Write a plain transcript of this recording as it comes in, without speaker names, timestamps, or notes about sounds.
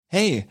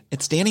Hey,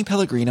 it's Danny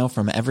Pellegrino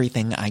from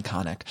Everything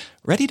Iconic.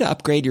 Ready to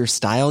upgrade your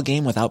style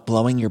game without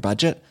blowing your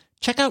budget?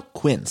 Check out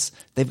Quince.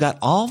 They've got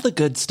all the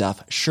good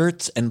stuff,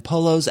 shirts and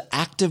polos,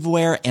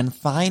 activewear, and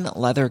fine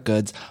leather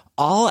goods,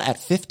 all at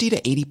 50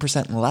 to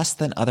 80% less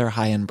than other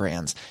high-end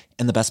brands.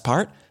 And the best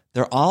part?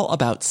 They're all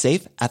about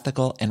safe,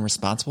 ethical, and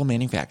responsible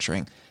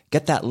manufacturing.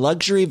 Get that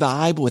luxury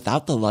vibe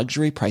without the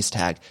luxury price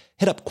tag.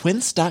 Hit up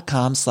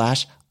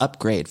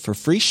quince.com/upgrade for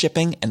free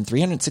shipping and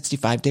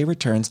 365-day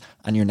returns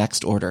on your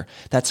next order.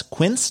 That's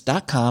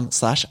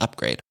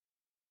quince.com/upgrade.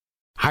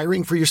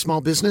 Hiring for your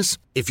small business?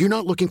 If you're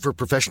not looking for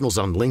professionals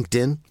on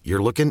LinkedIn,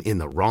 you're looking in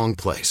the wrong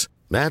place.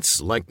 That's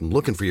like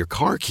looking for your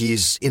car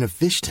keys in a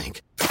fish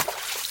tank.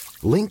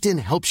 LinkedIn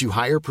helps you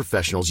hire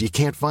professionals you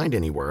can't find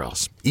anywhere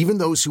else, even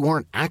those who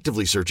aren't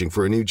actively searching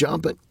for a new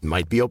job but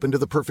might be open to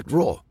the perfect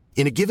role.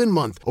 In a given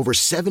month, over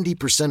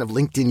 70% of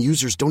LinkedIn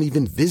users don't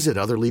even visit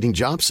other leading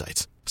job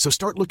sites. So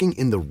start looking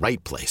in the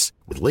right place.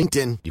 With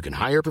LinkedIn, you can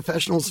hire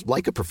professionals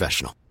like a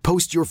professional.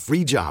 Post your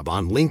free job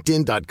on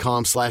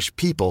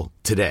linkedin.com/people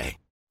today.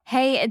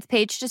 Hey, it's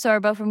Paige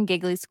DeSorbo from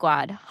Giggly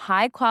Squad.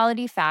 High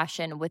quality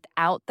fashion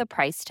without the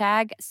price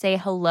tag. Say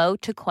hello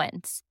to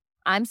Quince.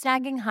 I'm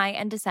snagging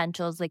high-end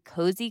essentials like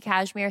cozy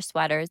cashmere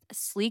sweaters,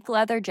 sleek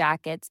leather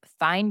jackets,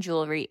 fine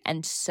jewelry,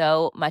 and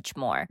so much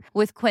more.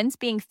 With Quince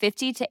being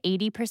 50 to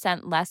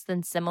 80% less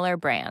than similar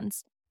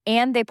brands.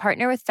 And they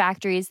partner with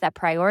factories that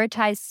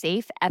prioritize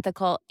safe,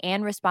 ethical,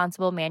 and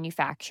responsible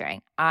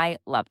manufacturing. I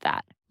love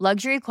that.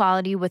 Luxury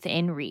quality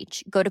within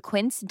reach. Go to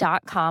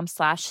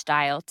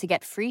quince.com/style to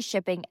get free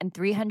shipping and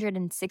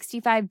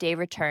 365-day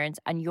returns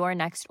on your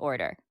next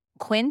order.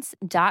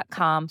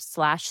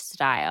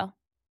 Quince.com/style.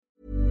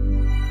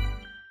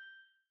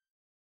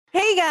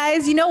 Hey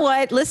guys, you know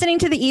what? Listening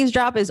to the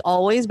Eavesdrop is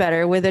always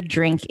better with a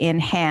drink in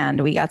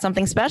hand. We got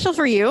something special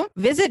for you.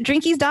 Visit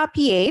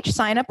drinkies.ph,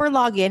 sign up or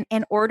log in,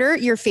 and order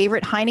your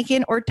favorite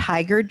Heineken or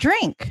Tiger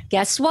drink.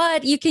 Guess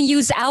what? You can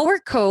use our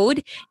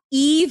code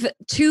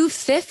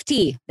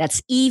EVE250.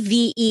 That's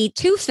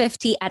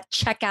EVE250 at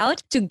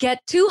checkout to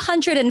get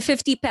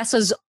 250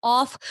 pesos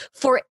off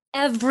for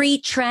every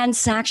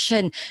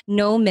transaction.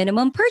 No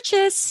minimum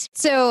purchase.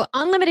 So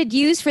unlimited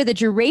use for the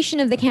duration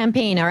of the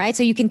campaign. All right.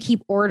 So you can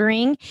keep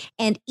ordering,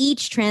 and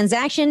each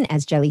transaction,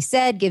 as Jelly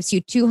said, gives you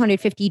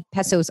 250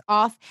 pesos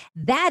off.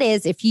 That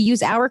is if you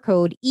use our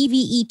code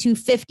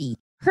EVE250.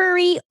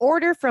 Hurry,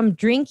 order from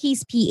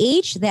Drinkies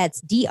PH. That's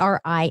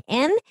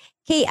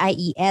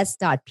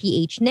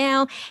DRINKIES.PH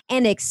now,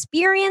 and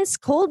experience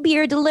cold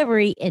beer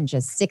delivery in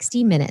just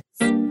 60 minutes.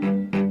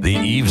 The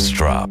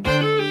Eavesdrop.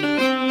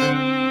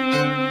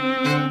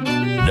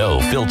 No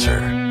filter,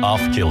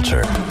 off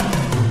kilter.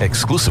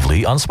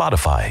 Exclusively on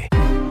Spotify.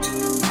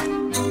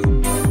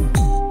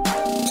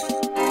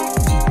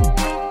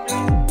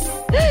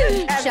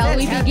 Shall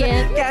we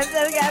begin?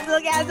 Cancel.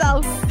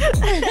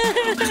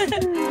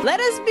 Let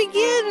us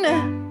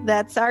begin.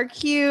 That's our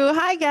cue.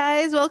 Hi,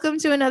 guys. Welcome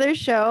to another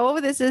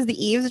show. This is the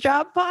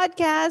Eavesdrop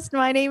Podcast.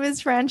 My name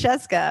is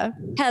Francesca.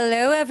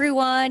 Hello,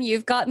 everyone.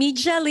 You've got me,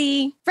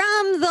 Jelly.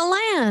 From the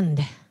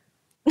land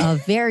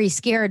of very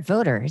scared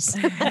voters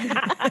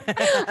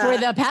for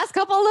the past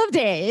couple of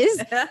days.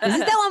 This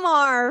is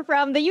Delamar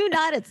from the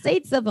United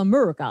States of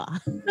America.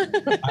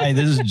 Hi,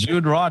 this is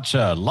Jude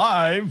Rocha,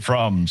 live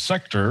from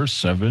Sector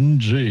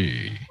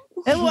 7G.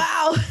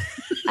 Wow.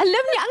 Alam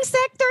niya ang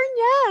sector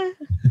niya.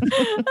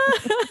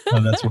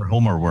 And that's where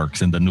Homer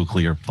works, in the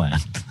nuclear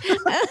plant.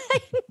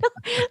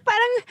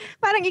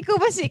 Parang ikaw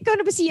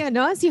na ba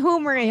si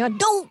Homer ngayon?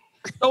 Don't.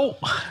 Oh.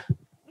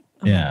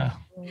 Yeah.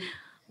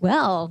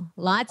 Well,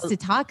 lots to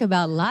talk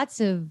about, lots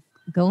of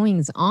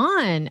goings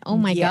on. Oh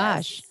my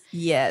gosh.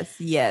 Yes.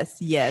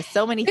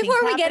 So many things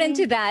Before we get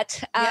into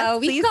that,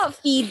 we've got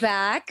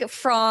feedback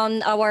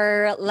from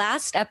our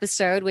last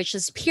episode, which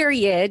is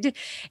Period.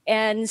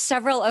 And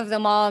several of the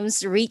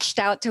moms reached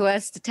out to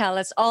us to tell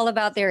us all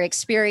about their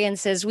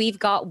experiences. We've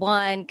got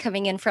one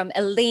coming in from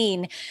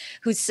Elaine,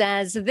 who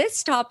says,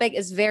 this topic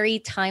is very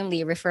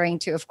timely, referring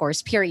to, of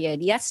course,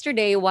 period.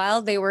 Yesterday,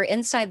 while they were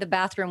inside the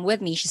bathroom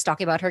with me, she's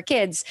talking about her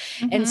kids,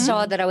 and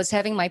saw that I was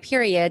having my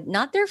period.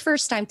 Not their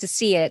first time to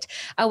see it.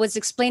 I was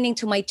explaining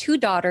to my two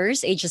daughters,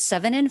 ages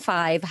 7 and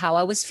 5, how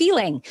I was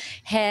feeling.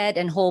 Head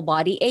and whole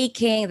body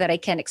aching, that I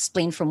can't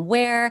explain from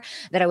where,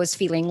 that I was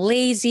feeling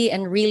lazy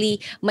and really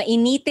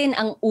mainitin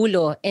ang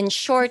ulo. In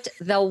short,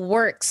 the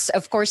works.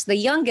 Of course, the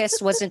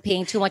youngest wasn't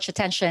paying too much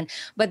attention,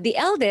 but the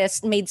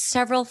eldest made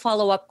several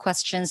follow-up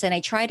questions, and I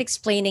tried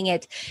explaining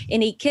it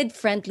in a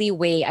kid-friendly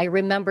way. I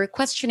remember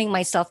questioning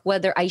myself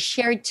whether I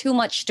shared too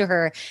much to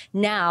her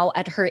now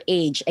at her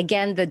age.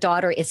 Again, the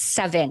daughter is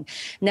 7.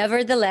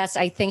 Nevertheless,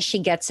 I think she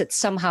gets it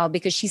somehow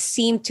because she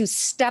seemed to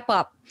step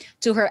up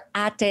to her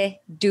ate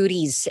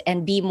duties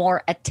and be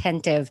more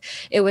attentive.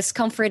 It was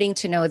comforting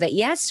to know that,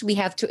 yes, we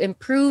have to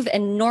improve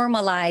and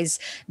normalize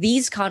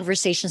these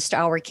conversations to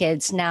our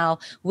kids now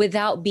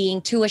without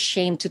being too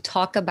ashamed to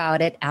talk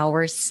about it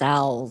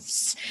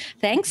ourselves.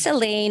 Thanks,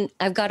 Elaine.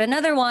 I've got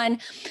another one.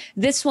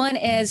 This one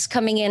is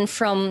coming in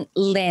from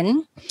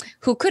Lynn,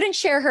 who couldn't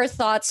share her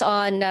thoughts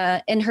on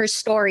in her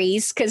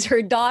stories because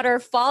her daughter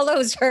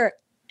follows her.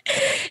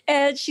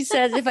 And she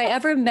says, if I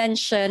ever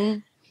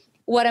mention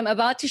what I'm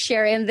about to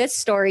share in this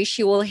story,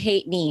 she will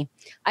hate me.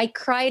 I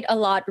cried a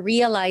lot,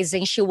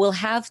 realizing she will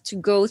have to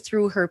go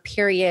through her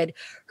period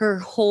her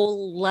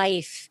whole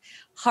life.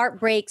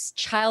 Heartbreaks,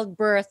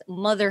 childbirth,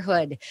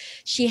 motherhood.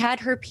 She had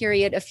her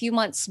period a few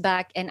months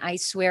back, and I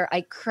swear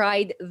I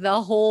cried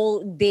the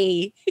whole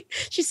day.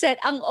 She said,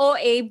 ang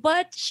OA,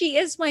 but she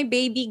is my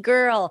baby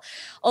girl.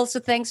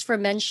 Also, thanks for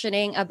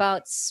mentioning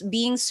about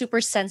being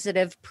super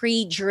sensitive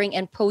pre, during,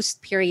 and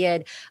post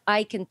period.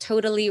 I can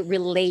totally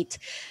relate.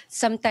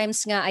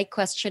 Sometimes nga I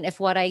question if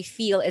what I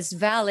feel is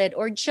valid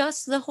or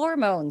just the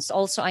hormones.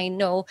 Also, I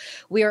know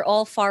we are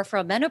all far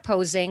from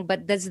menopausing,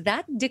 but does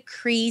that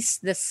decrease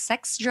the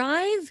sex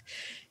drive?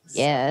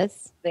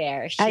 Yes.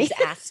 There, she's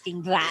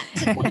asking that.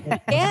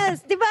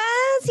 Yes, di ba?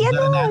 Si Is that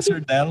ano, an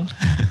answer, Del?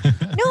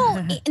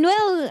 No,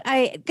 well,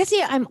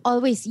 kasi I'm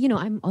always,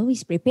 I'm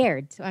always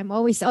prepared. So I'm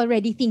always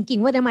already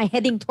thinking, what am I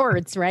heading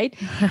towards, right?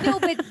 No,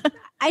 but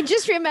I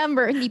just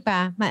remember, hindi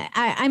pa,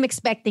 I'm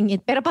expecting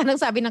it. Pero parang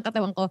sabi ng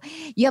katawan ko,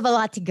 you have a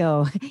lot to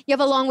go. You have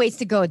a long ways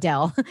to go,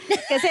 Del.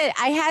 Kasi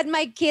I had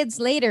my kids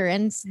later,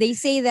 and they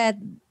say that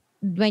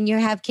when you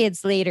have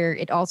kids later,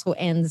 it also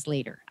ends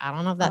later. I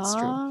don't know if that's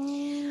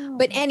true.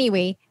 But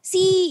anyway,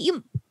 see,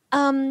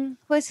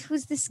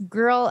 who's this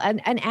girl, an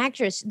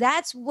actress?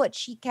 That's what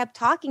she kept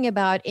talking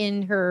about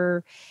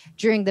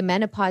during the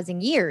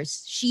menopausing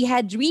years. She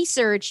had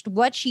researched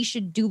what she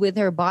should do with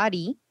her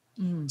body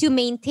to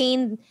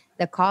maintain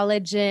the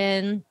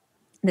collagen,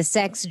 the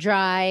sex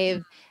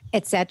drive,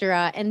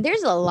 etc. And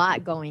there's a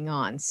lot going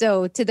on.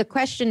 So to the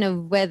question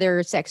of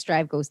whether sex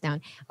drive goes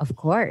down, of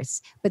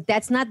course. But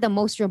that's not the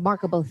most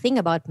remarkable thing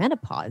about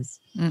menopause.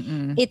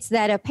 It's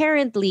that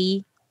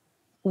apparently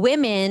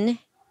women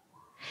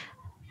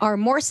are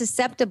more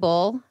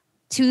susceptible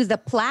to the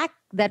plaque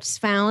that's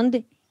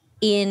found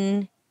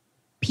in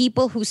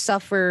people who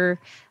suffer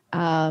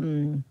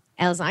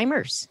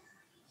Alzheimer's.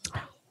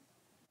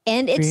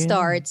 And it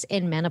starts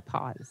in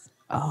menopause.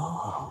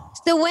 Oh.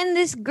 So when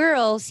this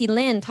girl, si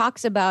Lynn,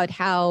 talks about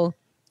how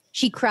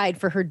she cried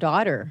for her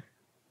daughter,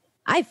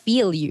 I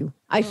feel you.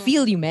 I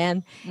feel you,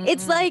 man.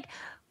 It's like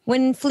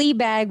when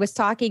Fleabag was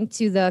talking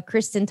to the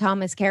Kristen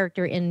Thomas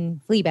character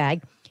in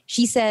Fleabag,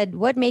 she said,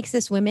 what makes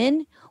us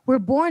women? We're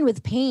born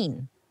with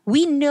pain.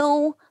 We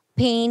know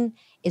pain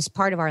is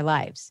part of our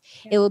lives.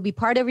 It will be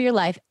part of your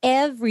life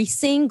every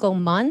single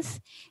month,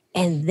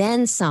 and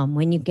then some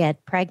when you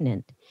get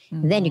pregnant.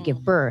 Then you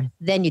give birth.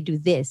 Then you do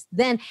this.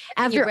 Then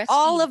after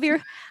all of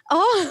your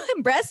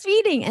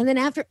breastfeeding, and then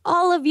after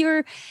all of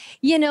your,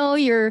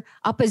 your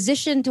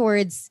opposition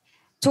towards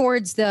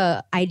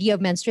the idea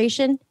of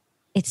menstruation,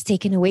 it's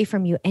taken away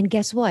from you. And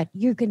guess what?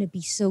 You're gonna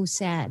be so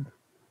sad.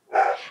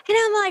 And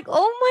I'm like,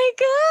 oh my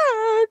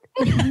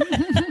God.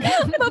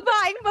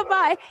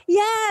 Babae.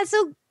 Yeah,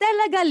 so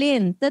talaga,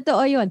 Lynn.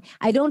 Totoo yun.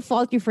 I don't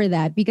fault you for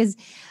that, because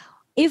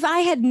if I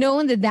had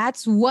known that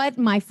that's what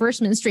my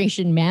first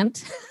menstruation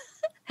meant,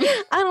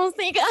 I don't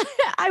think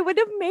I would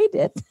have made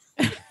it.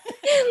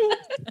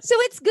 So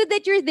it's good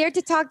that you're there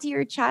to talk to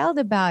your child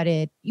about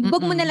it.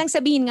 Huwag mo na lang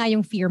sabihin nga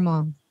yung fear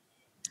mo.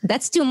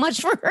 That's too much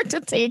for her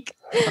to take.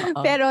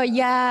 Pero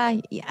yeah,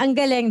 ang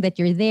galing that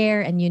you're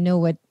there and you know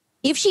what,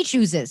 if she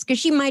chooses, because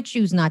she might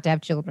choose not to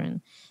have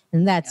children,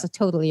 and that's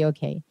totally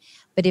okay.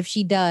 But if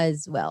she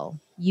does, well,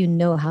 you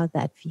know how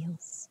that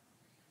feels.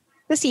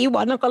 Kasi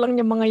iwanan ka lang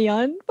yung mga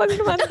yan pag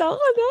lumanda ka na.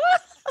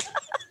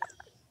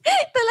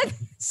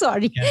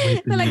 Sorry.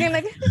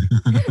 Talagang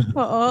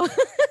oo.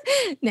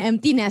 Na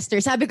empty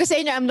nester. Sabi ko sa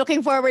inyo, I'm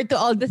looking forward to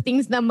all the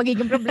things na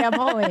magiging problema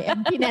ko eh.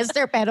 Empty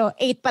nester, pero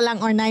 8 pa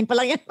lang or 9 pa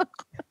lang yan.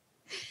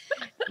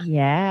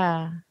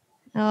 Yeah.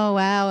 Oh,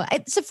 wow.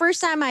 It's the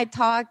first time I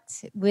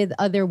talked with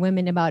other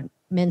women about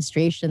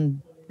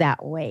menstruation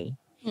that way.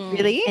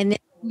 Really? And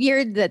it's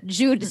weird that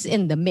Jude is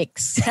in the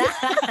mix.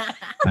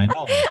 I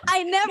know.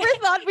 I never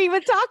thought we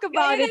would talk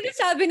about it.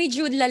 Sabi ni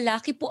Jude,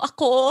 lalaki po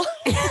ako.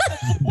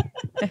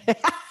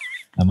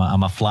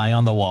 I'm a fly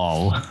on the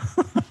wall.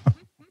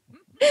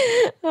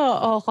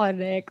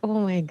 Correct. Oh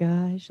my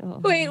gosh.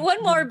 Wait,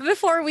 one more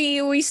before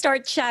we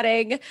start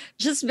chatting,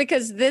 just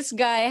because this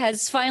guy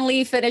has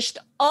finally finished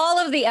all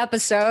of the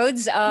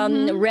episodes.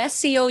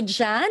 Recio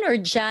Jan or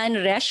Jan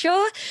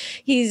Resio,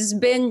 he's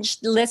been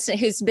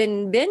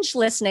binge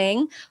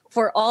listening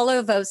for all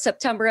of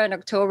September and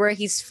October.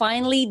 He's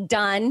finally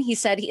done. He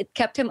said it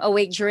kept him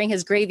awake during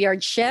his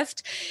graveyard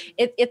shift.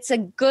 It's a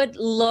good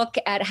look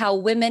at how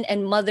women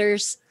and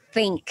mothers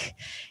think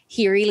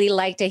he really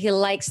liked it. He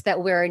likes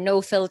that we're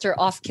no filter,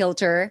 off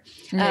kilter.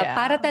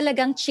 Para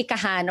talagang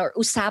chikahan or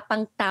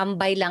usapang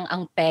tambay lang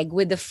ang peg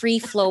with the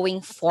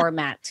free-flowing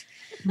format.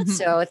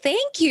 So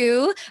thank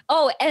you.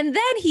 Oh, and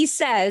then he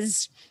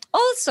says,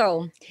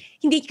 also,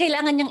 hindi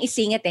kailangan niyang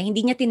isingit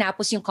Hindi niya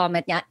tinapos yung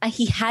comment niya.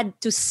 He had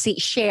to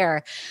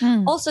share.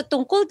 Also,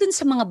 tungkol dun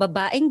sa mga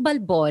babaeng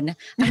balbon,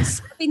 ang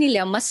sabi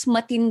nila, mas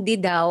matindi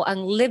daw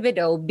ang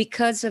libido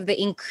because of the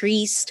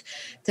increased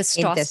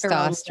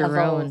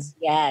testosterone. Levels.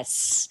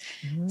 Yes.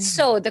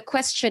 So, the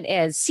question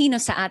is, sino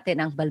sa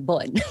atin ang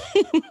balbon?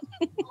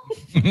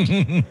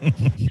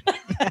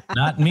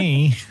 Not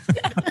me.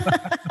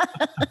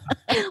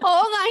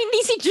 Oo nga, hindi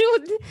si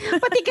Jude.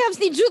 Pati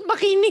calves ni Jude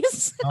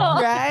makinis.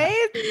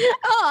 Right?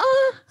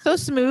 So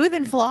smooth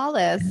and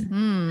flawless.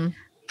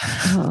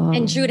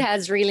 And Jude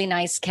has really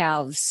nice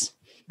calves.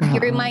 He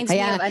reminds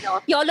me of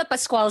Yola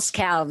Pascual's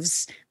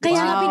calves.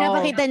 Kaya nga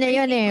pinapakita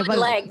niya yun Good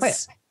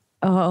legs.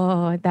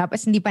 Oo,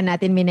 tapos hindi pa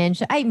natin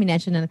minention. Ay,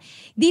 minention na.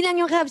 Di lang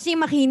yung calves niya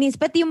makinis,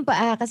 pati yung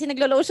paa kasi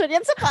naglo-lotion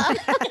yan sa paa.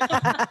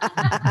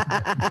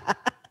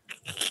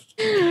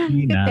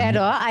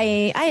 Pero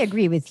I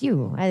agree with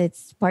you.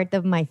 It's part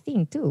of my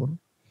thing too.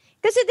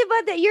 Kasi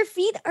diba, your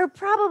feet are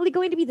probably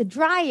going to be the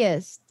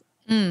driest.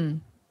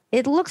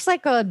 It looks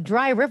like a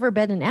dry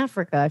riverbed in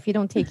Africa if you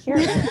don't take care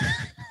of it.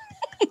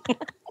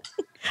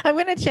 I'm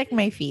going to check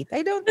my feet.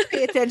 I don't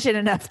pay attention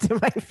enough to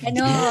my feet.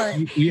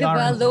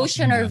 Diba,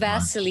 lotion or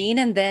Vaseline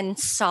and then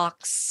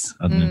socks.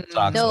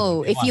 Socks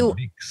No, if you...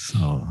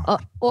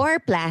 or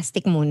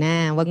plastic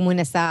muna. Wag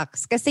muna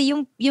socks. Kasi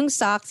yung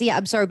socks,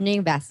 i-absorb na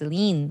yung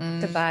Vaseline.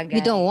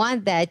 You don't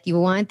want that. You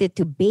want it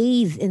to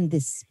bathe in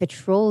this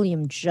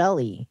petroleum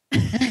jelly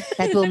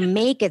that will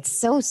make it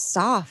so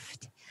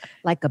soft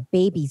like a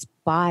baby's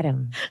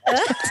bottom.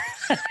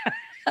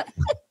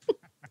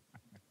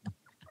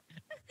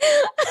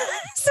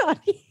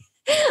 Sorry.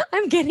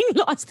 I'm getting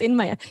lost in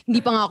my... Hindi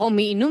pa nga ako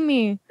umiinom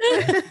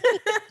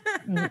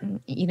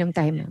Inom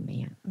tayo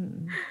mamaya.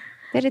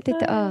 Pero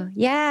totoo.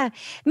 Yeah.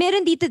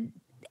 Meron dito...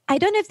 I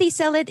don't know if they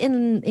sell it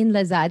in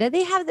Lazada.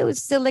 They have those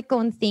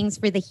silicone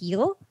things for the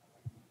heel.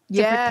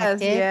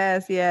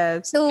 Yes.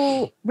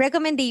 So,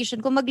 recommendation,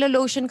 kung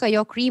maglo-lotion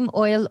kayo, cream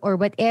oil or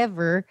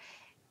whatever,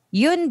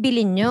 yun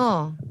bilhin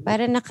nyo.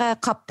 Para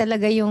naka-cup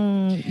talaga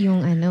yung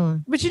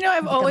ano. But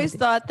I've always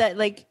thought that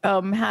like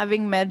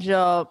having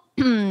medyo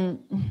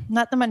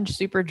not naman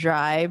super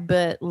dry,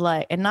 but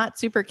like, and not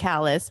super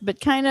callous, but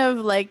kind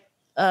of like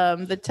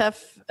the tough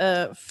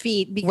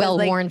feet, because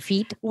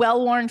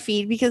well-worn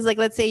feet, because like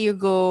let's say you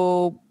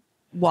go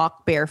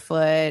walk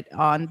barefoot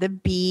on the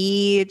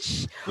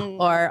beach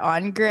or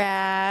on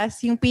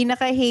grass, yung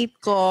pinaka-hate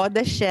ko,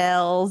 the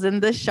shells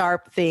and the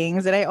sharp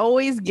things, and I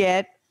always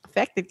get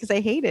affected because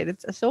I hate it.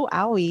 It's so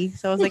owie.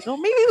 So I was like, oh,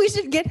 maybe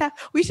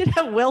we should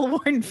have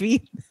well-worn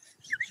feet.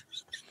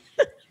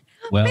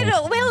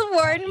 Pero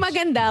well-worn,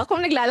 maganda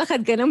kung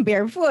naglalakad ka ng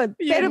barefoot.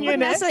 Pero pag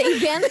nasa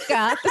event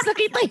ka, tapos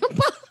nakita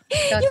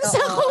yung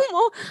sako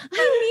mo,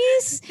 ay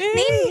miss,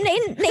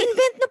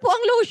 na-invent na po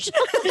ang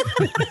lotion.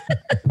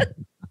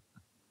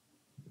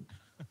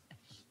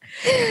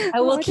 I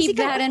will keep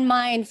that in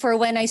mind for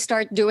when I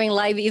start doing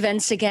live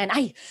events again.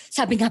 Ay,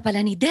 sabi nga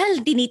pala ni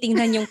Del,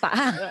 tinitingnan yung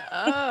paa.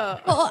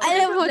 Oo,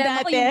 alam mo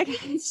dati.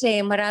 Veins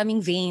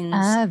maraming veins.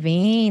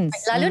 Veins.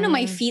 Lalo na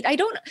my feet. I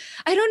don't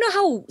know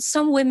how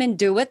some women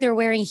do it. They're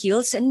wearing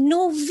heels and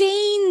no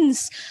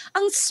veins.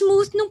 Ang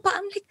smooth nung paa.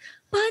 I'm like,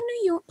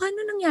 paano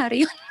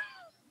nangyari yun?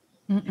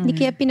 Hindi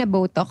kaya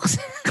pinabotox.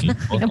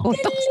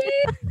 Pinabotox.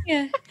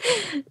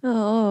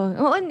 Oo.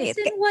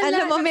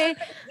 Alam mo,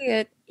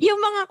 yung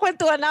mga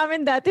kwentuhan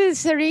namin dati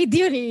sa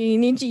radio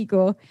ni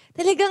Chico,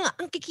 talagang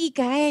ang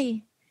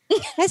kikikay.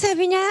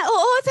 Sabi niya,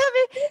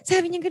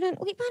 sabi niya ganun,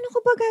 uy, paano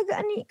ko ba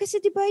gagaan? Kasi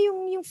diba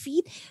yung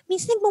feet,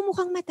 minsan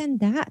nagmumukhang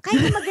matanda.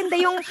 Kahit maganda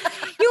yung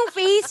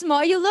face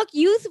mo, you look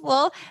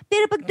youthful,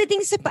 pero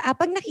pagdating sa paa,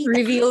 pag nakita...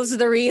 Reveals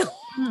the real.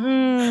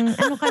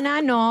 Ano ka na,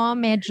 no?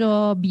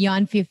 Medyo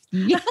beyond 50.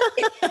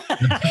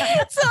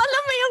 So,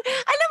 alam mo yung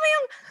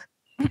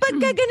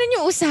pagka ganun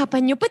yung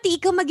usapan nyo, pati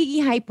ikaw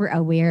magiging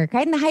hyper-aware.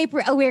 Kahit na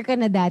hyper-aware ka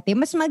na dati,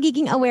 mas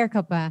magiging aware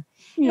ka pa.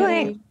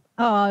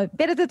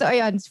 Pero totoo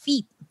yun,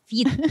 feet.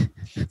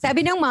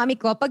 Sabi ng mami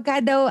ko, pagka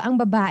daw ang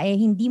babae,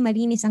 hindi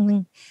malinis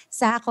ang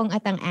sakong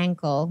at ang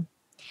ankle,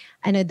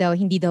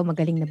 hindi daw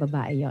magaling na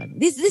babae yon.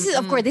 This is,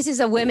 of course, this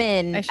is a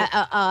women,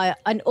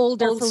 an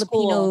older old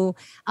Filipino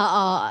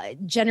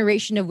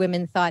generation of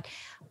women thought,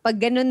 pag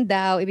ganun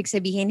daw, ibig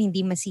sabihin,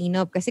 hindi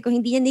masinop. Kasi kung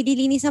hindi niya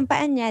nililinis ang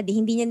paan niya,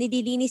 hindi niya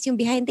nililinis yung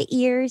behind the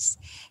ears,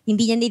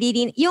 hindi niya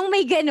nililinis, yung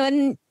may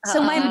ganun.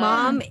 So my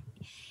mom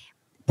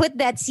put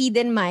that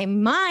seed in my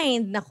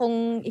mind na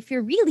kung if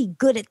you're really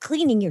good at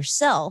cleaning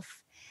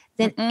yourself,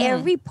 then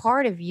every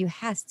part of you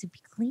has to be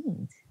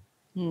cleaned.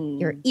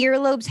 Your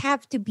earlobes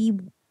have to be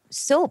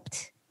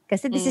soaped.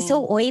 Kasi this is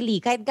so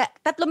oily. Kahit 3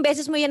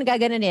 beses mo yan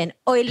gaganunin,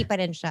 oily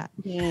pa rin siya.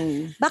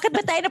 Bakit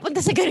ba tayo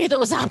napunta sa ganito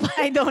usapan?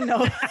 I don't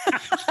know.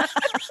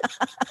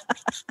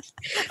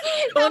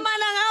 Tama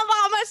na nga,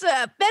 baka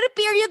mas... Pero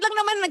period lang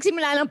naman.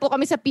 Nagsimula lang po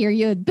kami sa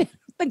period.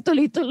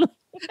 Nagtuloy-tuloy.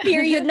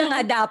 Period na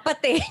nga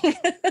dapat eh.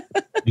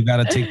 You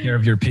gotta take care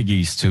of your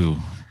piggies too.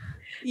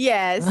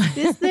 Yes,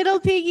 this little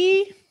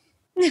piggy.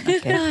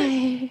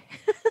 Okay.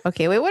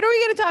 Okay, wait, what are we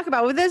going to talk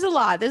about? Well, there's a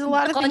lot. There's a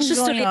lot of things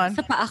going on.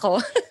 Sa paa ko.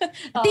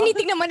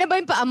 Tinitingnan mo na ba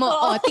yung paa mo?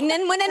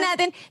 Tingnan muna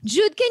natin.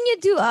 Jude, can you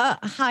do a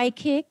high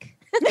kick?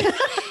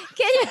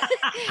 Can you...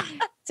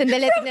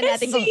 Sandali, tingnan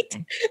natin kung...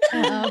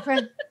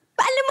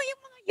 Alam mo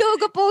yung mga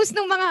yoga pose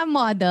ng mga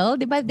model?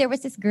 Diba? There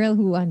was this girl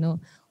who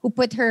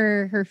put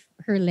her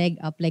leg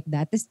up like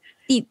that. Tapos,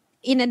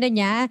 inano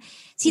niya,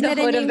 the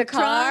hood of the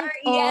car.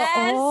 Trunk.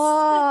 Yes.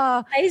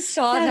 I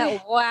saw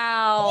that.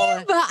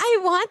 Wow. Diba? I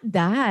want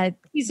that.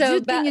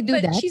 Jude, can you do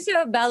that? She's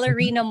a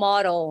ballerina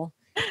model.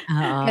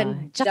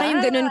 Tsaka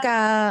yung ganun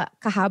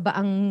kahaba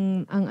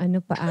ang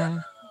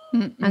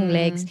ang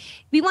legs.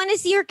 We want to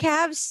see your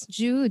calves,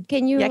 Jude.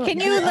 Can you? Yeah, can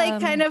you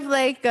now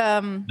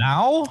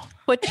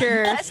put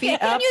your feet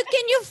up?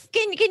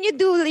 Can you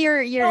do your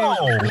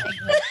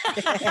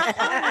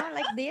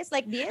like this?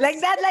 Like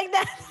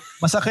that.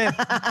 Masakit.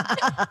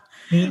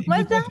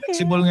 Masakit.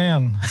 Flexible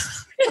ngayon.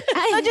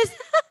 Just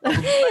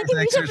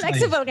hindi siya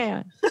flexible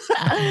ngayon.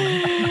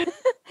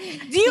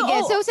 Do you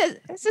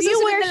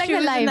wear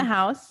shoes in the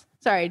house?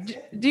 Sorry,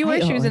 do you wear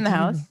shoes in the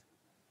house?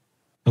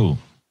 Who?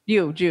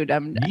 You, Jude.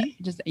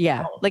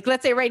 Like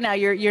let's say right now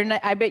you're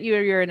I bet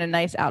you're in a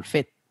nice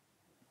outfit.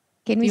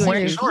 Can we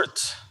wear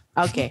shorts?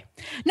 Okay.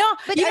 No,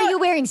 but are you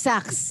wearing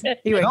socks?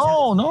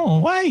 No.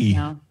 Why?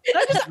 No.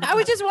 I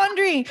was just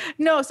wondering.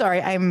 No, sorry.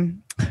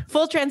 I'm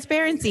full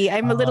transparency.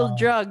 I'm a little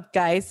drugged,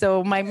 guys.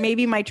 So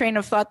maybe my train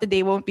of thought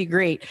today won't be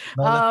great.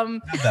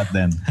 That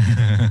then.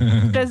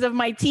 Because of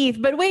my teeth.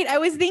 But wait, I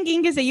was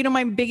thinking because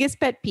my biggest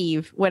pet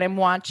peeve when I'm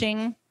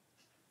watching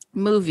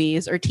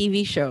movies or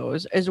TV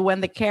shows is when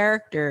the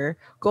character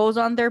goes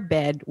on their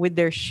bed with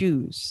their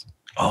shoes.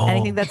 And I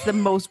think that's the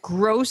most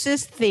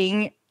grossest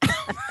thing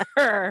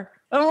ever.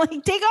 I'm like,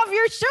 take off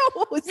your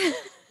shoes.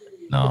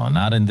 No,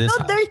 not in this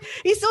house.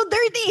 He's so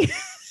dirty.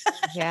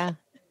 Yeah.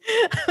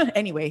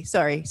 Anyway,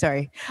 sorry.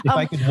 If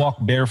I could walk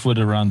barefoot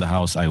around the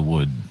house, I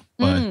would.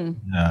 But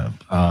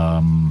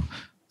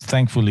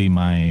thankfully,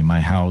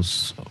 my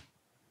house,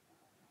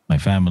 my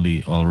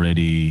family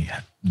already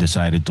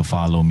decided to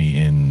follow me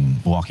in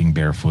walking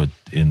barefoot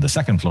in the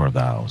second floor of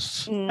the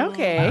house.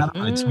 Okay.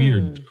 It's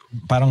weird.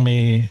 Parang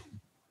may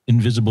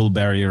invisible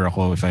barrier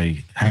ako. If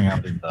I hang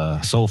out in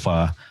the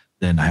sofa,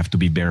 then I have to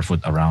be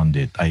barefoot around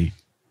it. I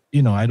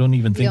don't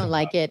even think... You don't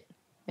like it.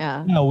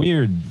 Yeah. Yeah,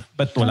 weird.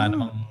 But wala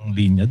namang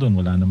linya dun.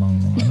 Wala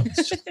namang...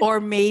 Or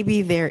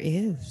maybe there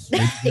is.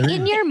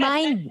 In your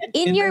mind,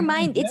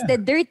 it's the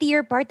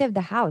dirtier part of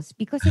the house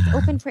because it's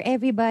open for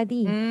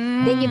everybody.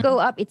 Then you go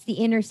up, it's the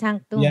inner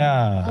sanctum.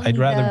 Yeah, I'd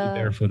rather be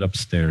barefoot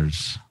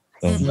upstairs.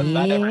 So, but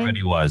not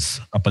everybody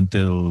was up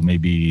until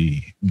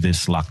maybe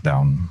this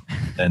lockdown.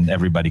 Then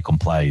everybody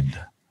complied.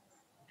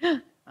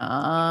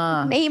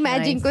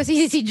 May-imagine ko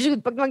si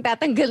Jude pag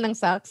magtatanggal ng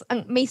socks,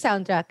 may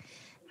soundtrack.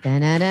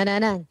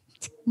 Da-na-na-na-na.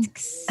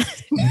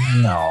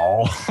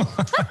 No.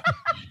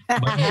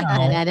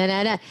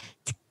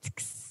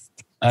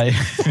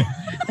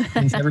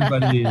 Since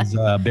everybody is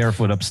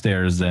barefoot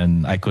upstairs,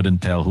 then I couldn't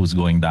tell who's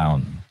going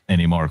down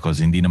anymore because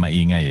hindi na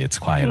maingay. It's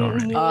quiet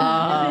already.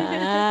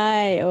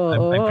 I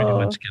pretty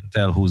much can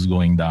tell who's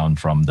going down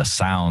from the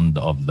sound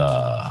of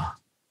the...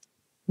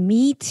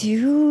 Me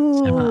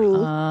too.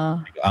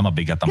 I'm a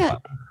bigat ang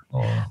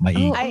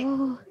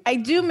I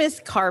do miss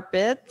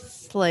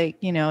carpets,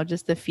 like,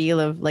 just the feel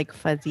of like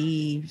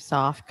fuzzy,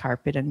 soft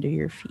carpet under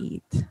your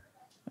feet.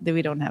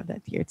 We don't have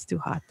that here. It's too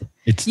hot.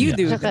 You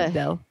do,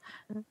 Del.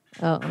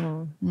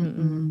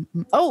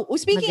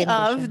 Speaking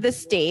of the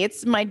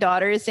States, my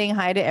daughter is saying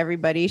hi to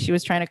everybody. She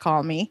was trying to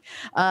call me.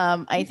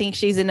 I think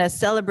she's in a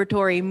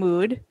celebratory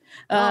mood.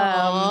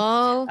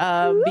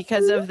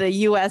 Because of the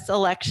U.S.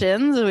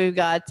 elections, we've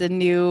got the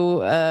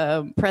new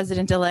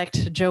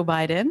president-elect Joe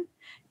Biden.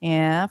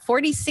 Yeah,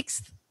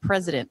 46th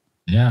president.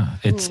 Yeah,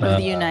 it's of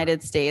the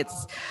United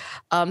States.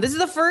 This is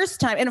the first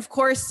time, and of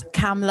course,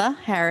 Kamala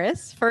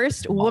Harris,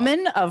 first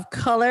woman of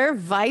color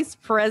vice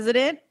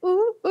president.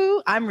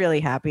 Ooh, I'm really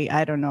happy.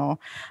 I don't know.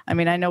 I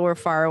mean, I know we're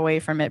far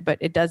away from it, but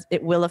it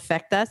will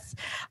affect us.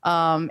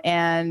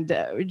 And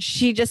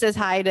she just says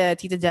hi to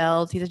Tita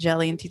Del, Tita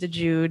Jelly, and Tita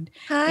Jude.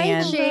 Hi,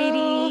 and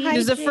Shady. This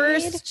was the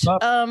first.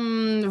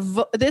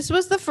 This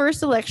was the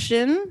first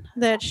election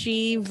that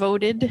she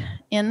voted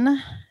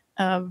in,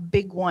 a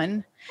big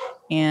one,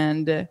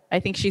 and I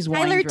think she's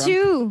wine Tyler drunk.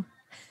 too.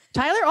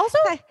 Tyler also?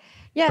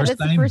 Yeah,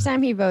 that's the first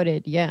time he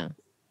voted. Yeah.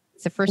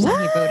 It's the first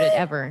time he voted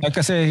ever.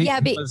 Kasi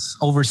he was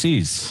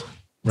overseas,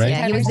 right?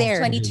 Yeah, he was there.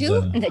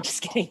 22? No,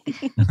 just kidding.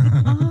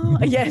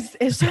 Yes.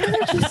 How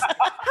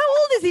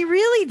old is he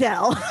really,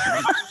 Del?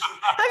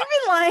 I've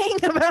been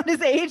lying about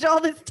his age all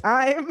this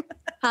time.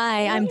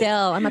 Hi, I'm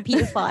Del. I'm a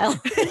pedophile.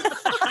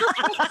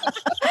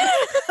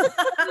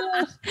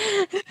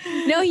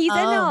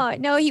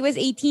 No, he was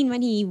 18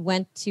 when he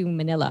went to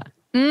Manila.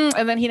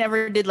 And then he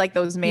never did like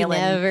those mail-in.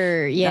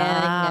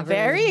 Never.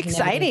 Very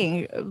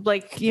exciting.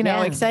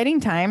 Exciting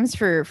times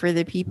for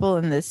the people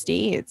in the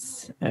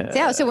States.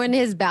 So when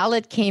his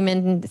ballot came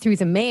in through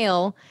the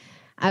mail,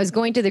 I was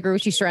going to the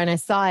grocery store and I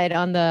saw it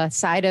on the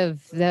side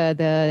of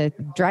the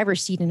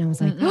driver's seat, and I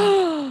was like,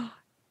 oh,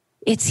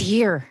 it's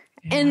here.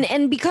 Yeah.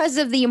 And because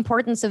of the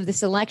importance of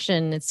this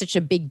election, it's such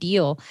a big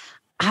deal.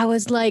 I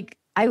was like,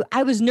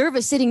 I was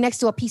nervous sitting next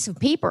to a piece of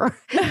paper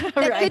that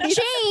could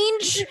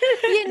change,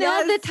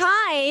 the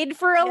tide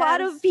for a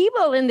lot of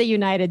people in the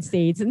United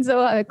States. And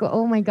so I go,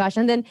 oh my gosh.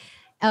 And then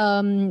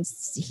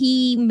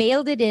he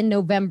mailed it in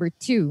November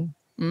 2.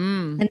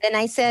 And then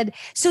I said,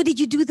 so did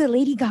you do the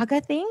Lady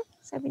Gaga thing?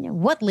 Sabi niya,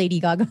 what Lady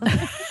Gaga?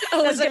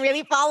 Doesn't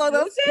really follow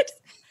those.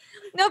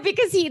 No,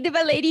 because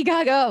Lady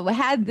Gaga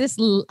had this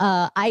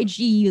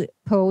IG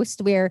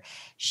post where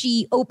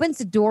she opens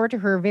the door to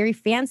her very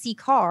fancy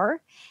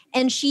car,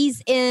 and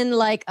she's in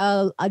like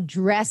a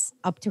dress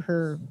up to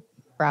her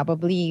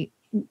probably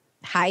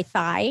high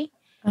thigh.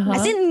 Uh-huh.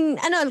 As in,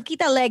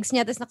 kita legs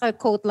niya, tapos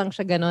naka-coat lang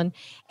siya ganon.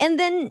 And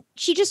then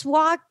she just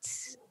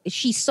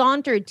she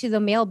sauntered to the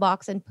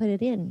mailbox and put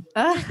it in.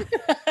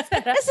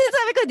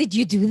 Sabi ko, did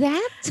you do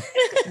that?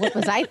 What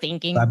was I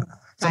thinking?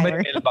 Sa may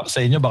mailbox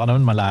sa inyo, baka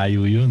naman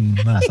malayo yun.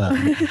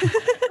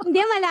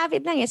 Hindi,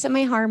 malapit lang eh. Sa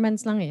may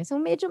Harmons lang eh. So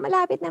medyo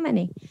malapit naman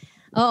eh.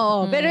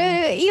 Oo. Pero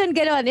yun,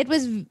 gano'n.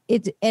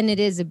 It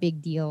is a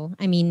big deal.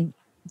 I mean,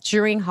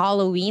 during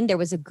Halloween, there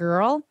was a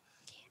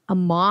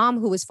mom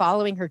who was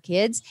following her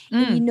kids.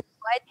 And you know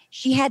what?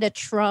 She had a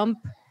Trump,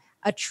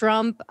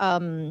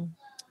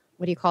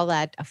 what do you call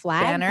that? A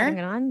flag?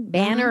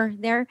 Banner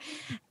there.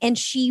 And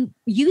she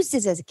used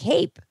this as a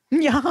cape.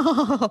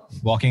 Yeah.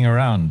 Walking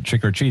around,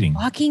 trick-or-treating.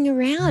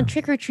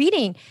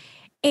 Trick-or-treating.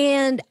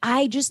 And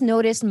I just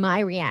noticed my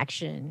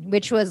reaction,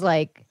 which was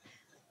like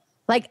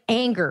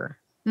anger.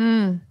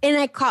 And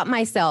I caught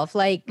myself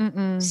like,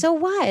 so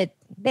what?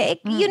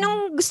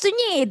 Gusto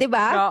niya,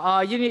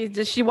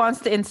 diba? She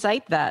wants to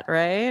incite that,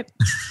 right?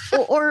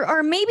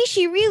 or maybe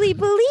she really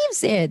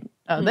believes it.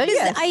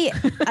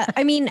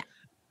 I mean,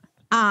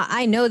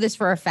 I know this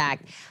for a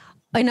fact.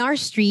 In our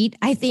street,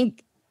 I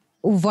think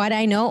what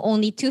I know,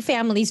 only 2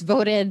 families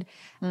voted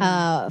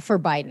for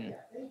Biden.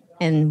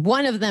 And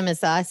one of them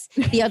is us.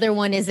 The other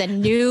one is a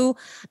new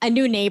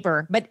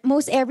neighbor. But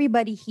most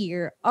everybody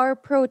here are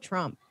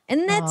pro-Trump.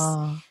 And that's,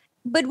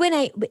 but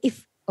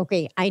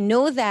I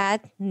know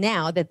that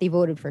now that they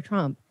voted for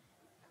Trump.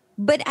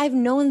 But I've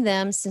known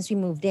them since we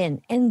moved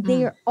in. And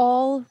they're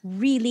all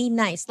really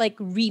nice, like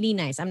really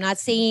nice. I'm not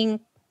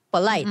saying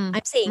polite.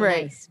 I'm saying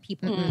nice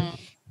people.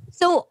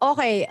 So,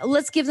 okay,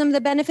 let's give them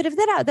the benefit of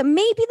the doubt. That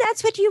maybe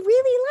that's what you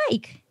really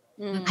like.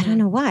 I don't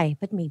know why,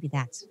 but maybe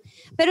that's.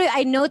 But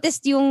I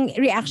noticed yung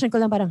reaction ko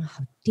lang parang,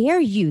 how dare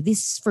you? This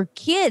is for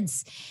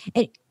kids.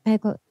 And I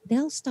go,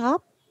 they'll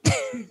stop.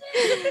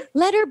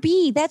 Let her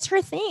be. That's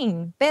her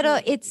thing.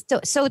 But it's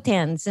so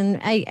tense.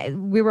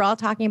 And we were all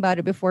talking about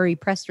it before we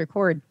pressed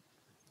record.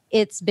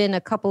 It's been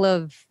a couple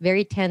of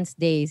very tense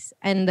days,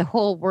 and the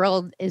whole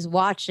world is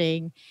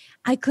watching.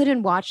 I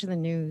couldn't watch the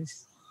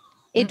news.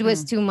 It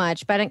was too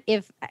much. But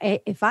if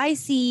I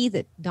see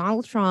that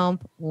Donald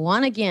Trump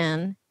won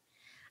again,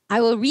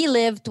 I will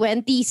relive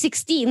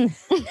 2016.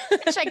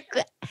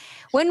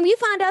 When we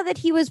found out that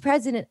he was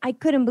president, I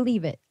couldn't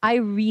believe it. I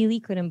really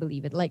couldn't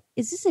believe it. Like,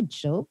 is this a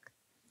joke?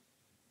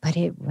 But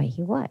he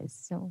was.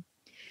 So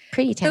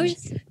pretty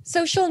tense.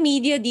 Social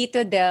media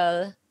dito,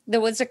 Del,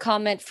 there was a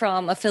comment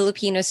from a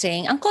Filipino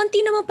saying, ang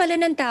konti naman pala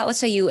ng tao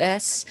sa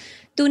US.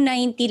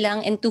 290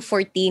 lang and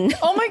 214.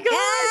 Oh my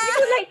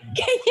God!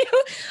 Can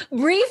you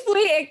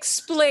briefly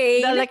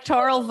explain the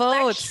electoral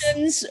votes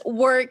elections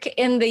work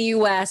in the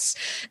US?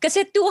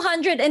 Kasi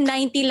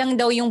 290 lang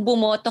daw yung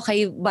bumoto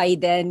kay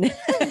Biden.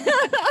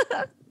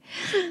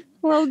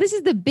 Well, this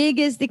is the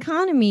biggest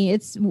economy.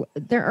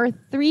 There are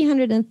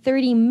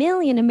 330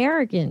 million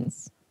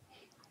Americans.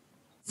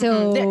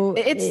 So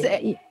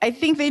I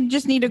think they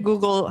just need to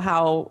Google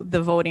how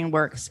the voting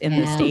works in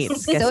the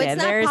States. So it's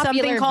not there's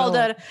something called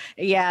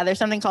there's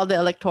something called the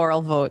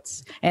electoral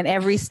votes, and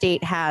every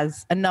state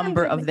has a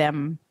number of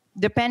them,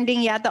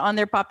 depending on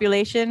their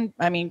population.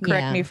 I mean,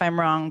 correct me if I'm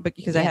wrong, but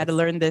because I had to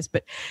learn this,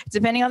 but it's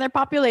depending on their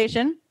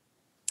population.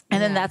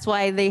 And then that's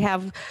why they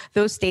have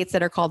those states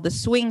that are called the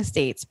swing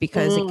states,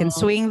 because it can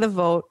swing the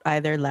vote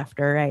either left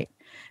or right,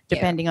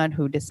 depending on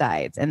who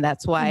decides. And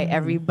that's why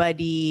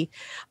everybody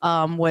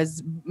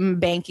was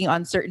banking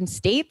on certain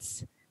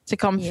states to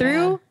come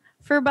through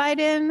for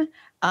Biden.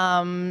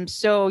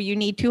 So you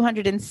need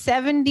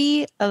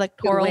 270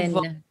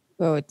 electoral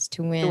votes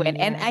to win.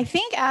 And I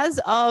think as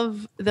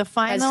of the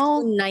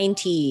final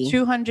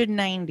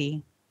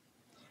 290.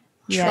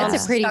 Yeah.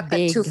 That's a pretty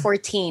big.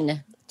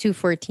 214.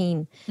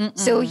 214.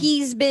 So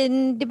he's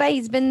been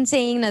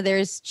saying that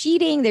there's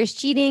cheating.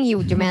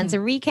 He demands a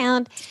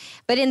recount.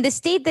 But in the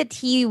state that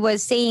he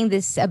was saying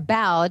this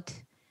about,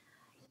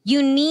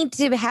 you need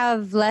to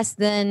have less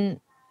than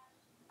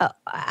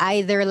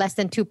either less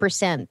than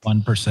 2%.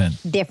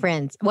 1%.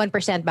 Difference.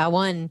 1% by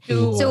one.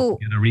 So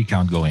get a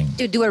recount going.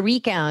 To do a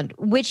recount,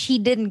 which he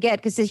didn't get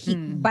because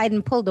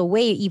Biden pulled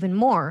away even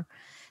more.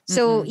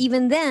 So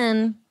even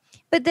then,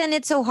 but then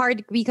it's so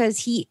hard because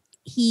he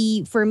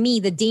for me,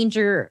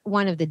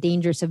 one of the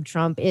dangers of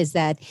Trump is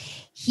that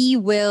he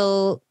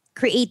will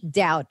create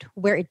doubt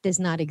where it does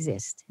not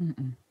exist.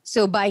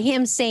 So by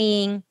him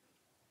saying,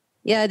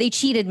 yeah, they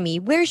cheated me.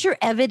 Where's your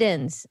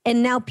evidence?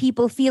 And now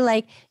people feel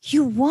like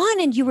you won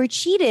and you were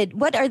cheated.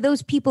 What are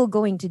those people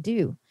going to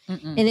do?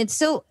 And it's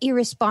so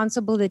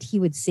irresponsible that he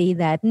would say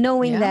that,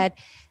 knowing that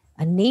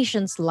a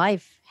nation's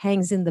life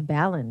hangs in the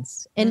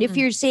balance. And if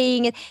you're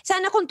saying it,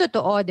 sana kung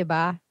totoo,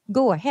 diba?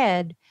 Go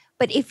ahead.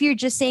 But if you're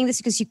just saying this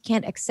because you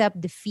can't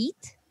accept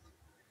defeat,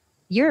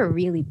 you're a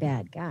really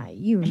bad guy.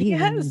 You really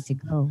need to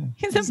go.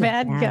 He's a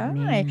bad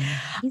guy.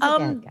 He's a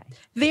bad guy.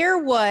 There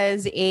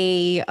was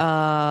a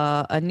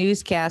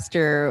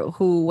newscaster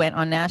who went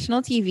on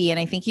national TV, and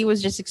I think he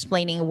was just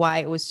explaining why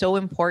it was so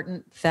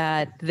important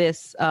that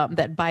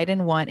that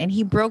Biden won. And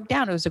he broke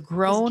down. It was a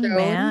grown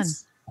man.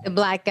 The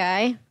black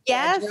guy.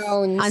 Yes.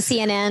 On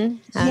CNN.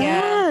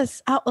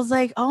 Yes. I was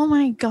like, oh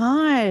my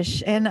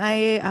gosh. And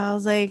I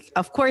was like,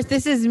 of course,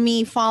 this is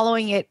me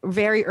following it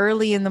very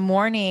early in the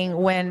morning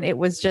when it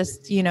was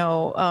just,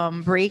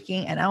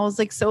 breaking. And I was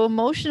like so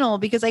emotional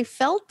because I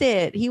felt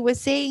it. He was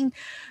saying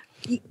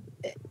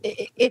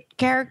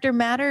character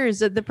matters.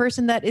 The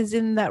person that is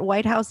in that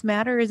White House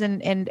matters.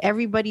 And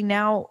everybody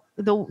now,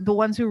 the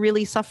ones who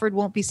really suffered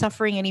won't be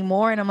suffering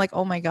anymore. And I'm like,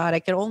 oh my God, I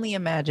can only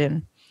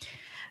imagine.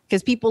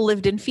 Because people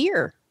lived in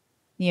fear,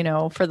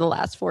 for the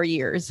last 4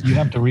 years. You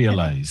have to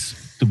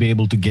realize, to be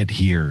able to get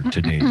here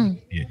today,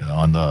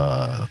 on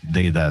the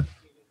day that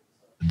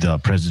the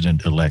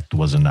president-elect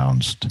was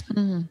announced,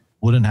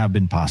 wouldn't have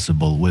been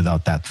possible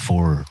without that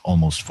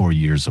almost 4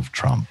 years of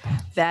Trump.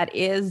 That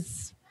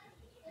is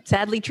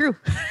sadly true.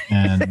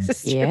 And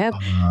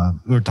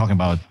we're talking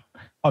about,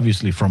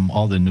 obviously, from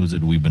all the news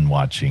that we've been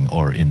watching,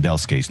 or in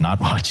Del's case, not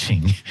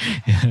watching,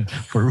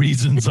 for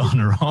reasons on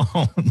her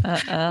own,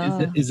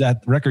 is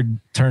that record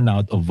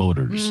turnout of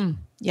voters.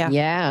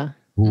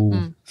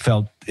 Who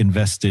felt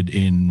invested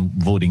in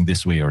voting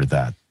this way or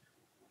that.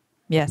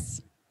 Yes.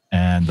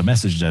 And the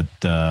message that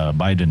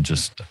Biden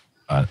just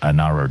an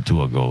hour or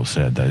two ago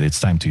said that it's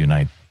time to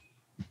unite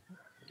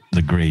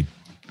the great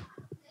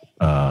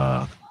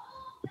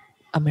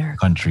America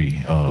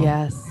country of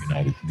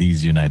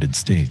these United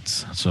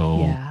States.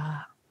 So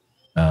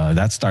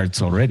that starts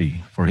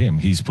already for him.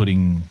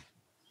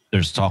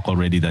 There's talk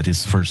already that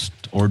his first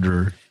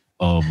order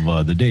of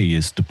the day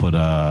is to put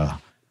a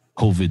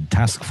COVID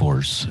task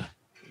force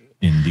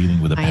in dealing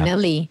with the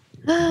finally.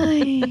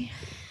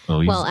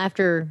 So well,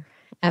 after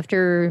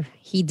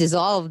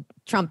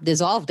Trump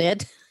dissolved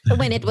it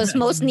when it was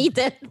most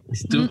needed.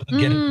 To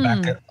get it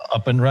back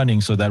up and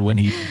running so that when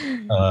he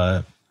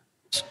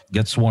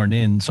get sworn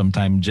in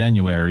sometime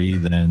January,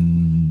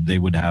 then they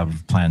would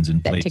have plans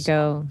in place to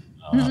go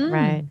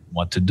right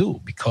what to do,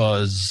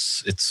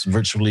 because it's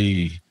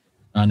virtually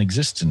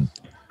non-existent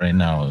right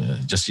now.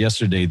 Just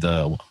yesterday,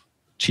 the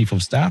chief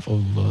of staff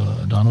of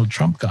Donald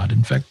Trump got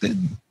infected.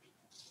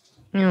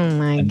 Oh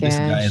my gosh! This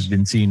guy has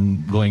been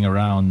seen going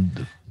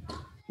around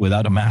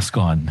without a mask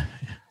on.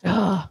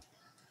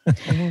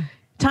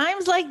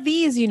 Times like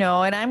these,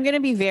 and I'm going to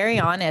be very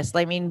honest.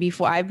 I mean,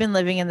 before, I've been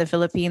living in the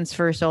Philippines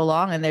for so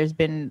long, and there's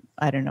been,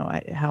 I don't know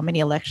how many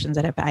elections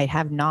that I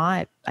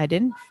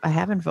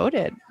haven't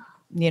voted,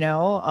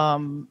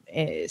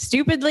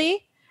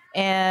 stupidly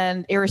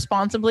and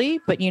irresponsibly.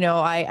 But,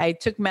 I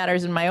took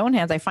matters in my own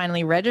hands. I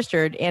finally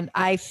registered. And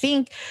I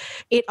think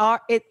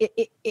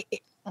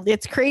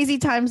it's crazy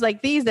times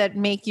like these that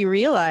make you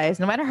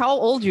realize, no matter how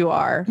old you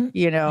are,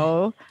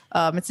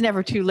 it's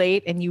never too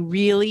late, and you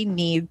really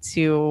need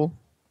to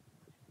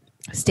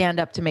stand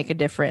up to make a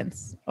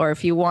difference. Or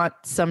if you want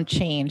some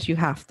change, you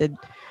have to,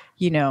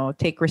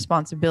 take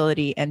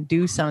responsibility and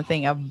do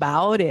something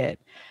about it.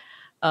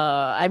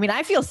 I mean,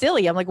 I feel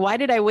silly. I'm like, why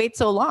did I wait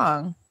so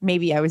long?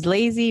 Maybe I was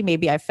lazy.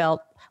 Maybe I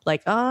felt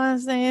like,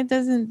 it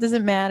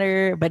doesn't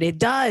matter. But it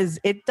does.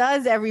 It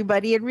does,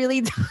 everybody. It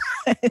really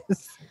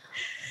does.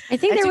 I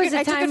think there was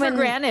a time when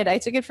I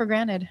took it for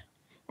granted.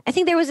 I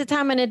think there was a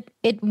time when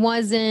it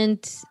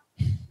wasn't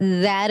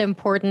that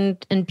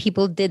important and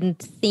people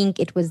didn't think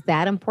it was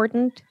that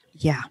important.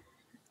 Yeah.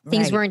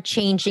 Things weren't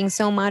changing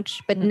so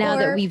much, but now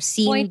that we've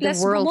seen the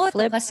world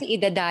flip. Kasi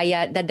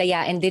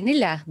dadayain din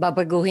nila,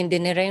 babaguhin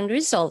din nila yung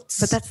results.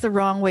 But that's the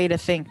wrong way to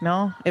think,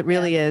 no? It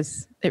really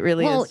is. It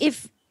really is. Well,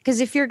 because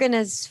if you're going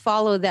to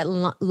follow that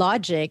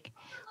logic,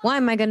 why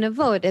am I going to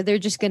vote? They're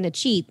just going to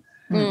cheat.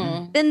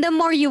 Then the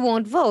more you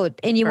won't vote,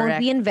 and you won't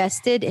be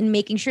invested in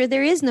making sure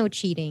there is no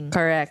cheating.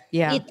 Correct.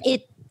 Yeah.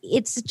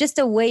 It's just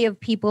a way of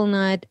people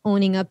not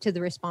owning up to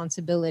the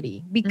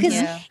responsibility, because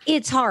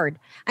it's hard.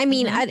 I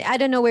mean, I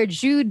don't know where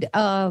Jude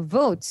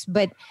votes,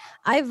 but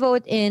I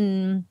vote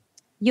in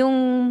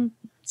yung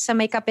sa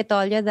may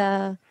Kapitolyo,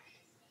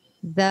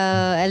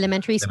 the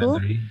elementary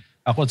school.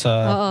 Ako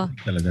sa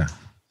talaga.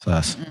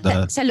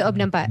 Sa loob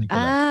ng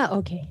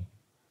okay.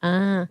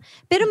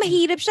 Pero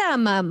mahirap siya.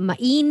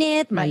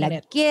 Mainit,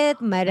 malagkit,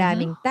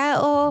 maraming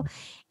tao.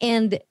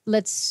 And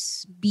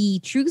let's be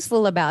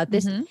truthful about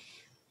this.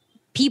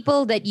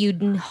 People that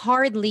you'd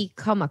hardly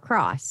come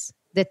across.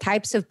 The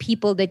types of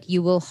people that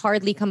you will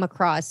hardly come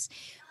across.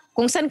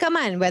 Kung san ka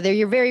man, whether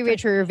you're very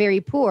rich or very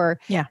poor.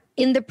 Yeah.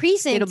 In the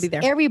precincts, It'll be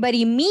there.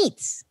 everybody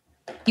meets.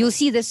 You'll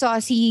see the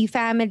saucy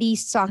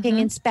families talking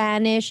in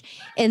Spanish.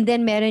 And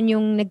then meron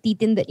yung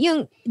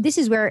nagtitinda. This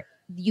is where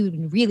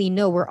you really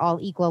know we're all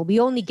equal. We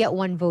only get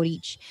one vote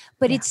each.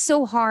 But it's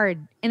so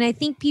hard. And I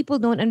think people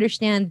don't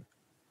understand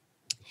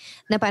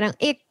na parang,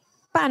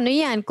 paano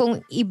yan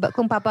kung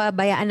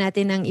papabayaan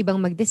natin ng ibang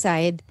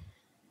mag-decide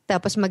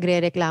tapos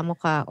magre-reklamo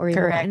ka or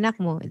yung anak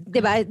mo.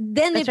 Diba?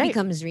 Then it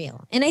becomes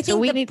real. And I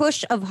think the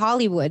push of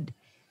Hollywood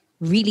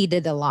really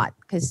did a lot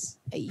because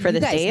for the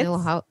guys States? know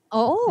how.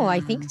 I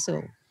think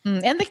so.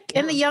 And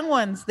the young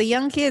ones, the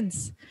young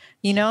kids,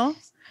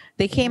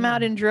 they came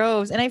out in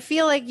droves. And I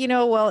feel like,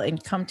 in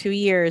come 2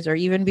 years or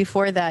even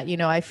before that,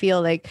 I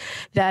feel like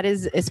that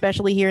is,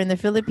 especially here in the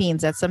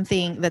Philippines, that's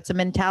a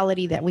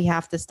mentality that we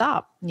have to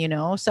stop.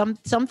 Some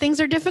things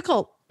are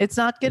difficult. It's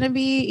not going to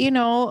be,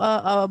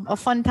 a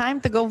fun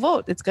time to go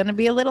vote. It's going to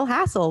be a little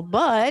hassle,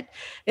 but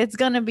it's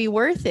going to be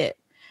worth it.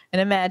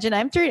 And imagine,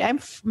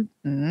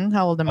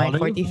 how old am I?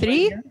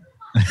 43?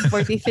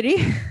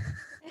 43?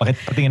 Bakit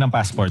patingin ng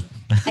passport?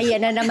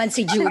 Ayan na naman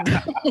si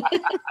Jude.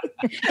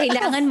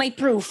 Kailangan may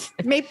proof.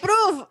 May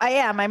proof. I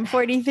am. I'm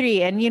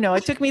 43, and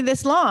it took me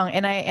this long,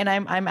 and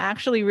I'm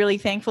actually really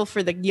thankful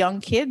for the young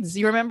kids.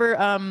 You remember,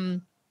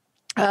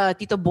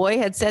 Tito Boy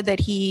had said that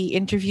he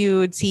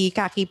interviewed si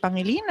Kaki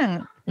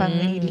Pangilinan.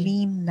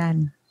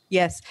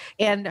 Yes.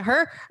 And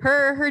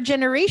her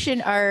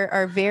generation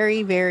are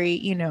very, very,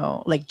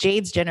 like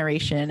Jade's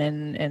generation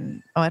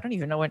and I don't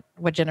even know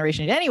what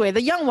generation. Anyway,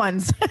 the young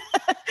ones,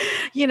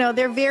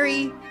 they're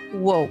very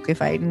woke,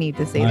 if I need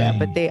to say that,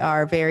 but they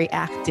are very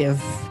active.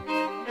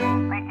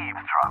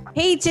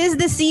 Hey, 'tis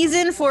the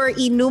season for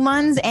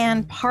inumans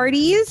and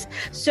parties.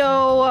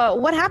 So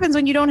what happens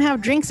when you don't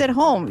have drinks at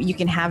home? You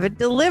can have it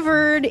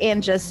delivered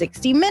in just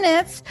 60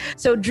 minutes.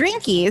 So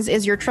Drinkies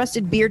is your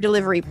trusted beer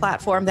delivery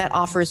platform that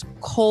offers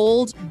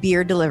cold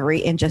beer delivery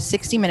in just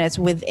 60 minutes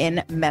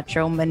within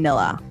Metro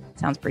Manila.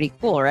 Sounds pretty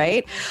cool,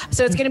 right?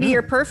 So it's going to be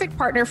your perfect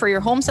partner for your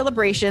home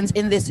celebrations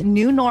in this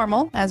new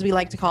normal, as we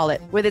like to call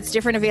it, with its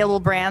different available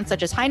brands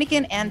such as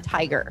Heineken and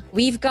Tiger.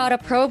 We've got a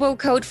promo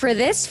code for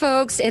this,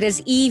 folks. It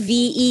is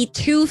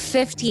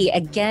EVE250.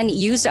 Again,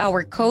 use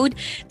our code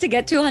to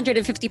get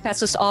 250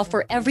 pesos off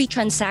for every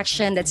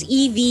transaction. That's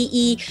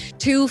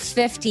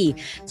EVE250.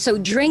 So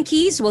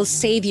Drinkies will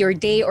save your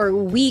day or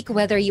week,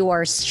 whether you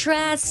are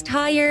stressed,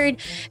 tired,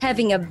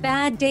 having a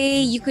bad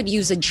day. You could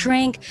use a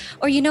drink,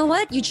 or you know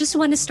what? You just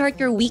want to start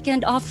your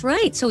weekend off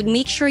right. So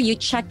make sure you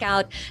check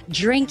out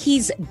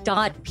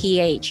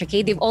drinkies.ph.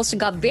 Okay, they've also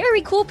got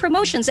very cool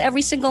promotions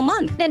every single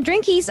month. Then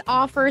Drinkies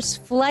offers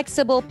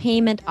flexible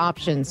payment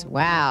options.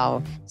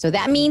 Wow. So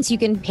that means you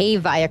can pay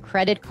via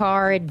credit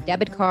card,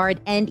 debit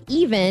card, and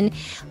even,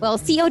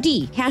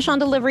 COD, cash on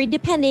delivery,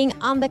 depending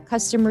on the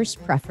customer's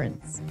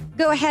preference.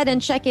 Go ahead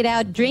and check it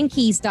out,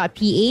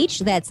 drinkies.ph.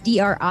 That's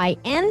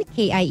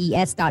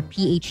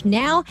DRINKIES.ph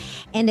now,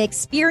 and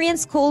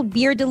experience cold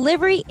beer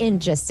delivery in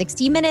just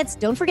 60 minutes.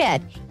 Don't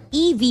forget,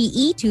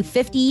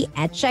 EVE250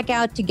 at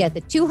checkout to get the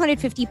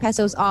 250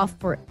 pesos off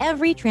for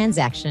every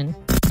transaction.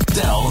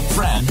 Del,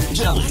 Fran,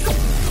 Jelly,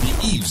 the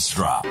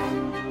Eavesdrop.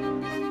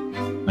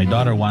 My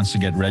daughter wants to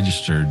get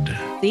registered.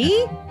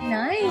 See?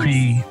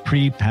 Nice.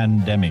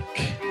 Pre-pandemic.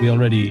 We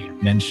already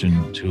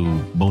mentioned to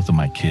both of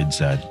my kids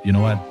that, you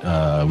know what,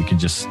 we can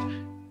just,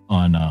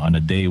 on a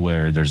day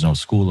where there's no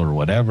school or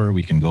whatever,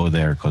 we can go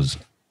there because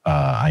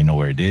I know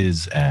where it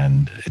is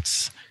and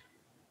it's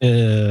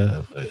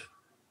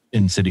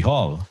in City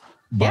Hall.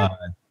 But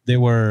they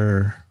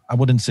were, I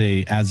wouldn't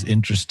say as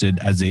interested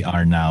as they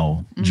are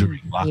now during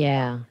lockdown.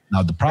 Yeah.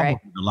 Now, the problem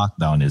with the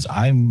lockdown is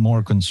I'm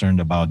more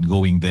concerned about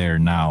going there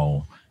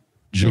now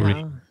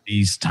during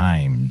these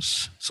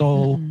times.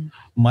 So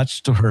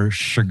much to her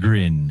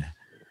chagrin.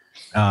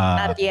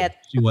 Not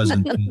yet. She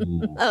wasn't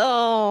too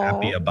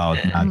happy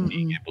about not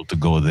being able to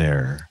go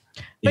there.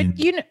 But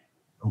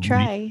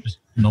try.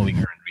 Knowing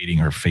her and reading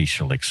her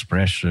facial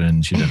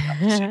expression, she doesn't have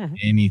to say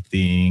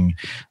anything.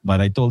 But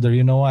I told her,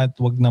 you know what,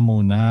 wag na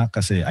muna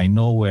kasi I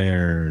know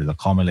where the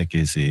Comelec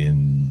is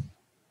in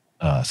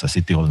sa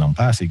City Hall ng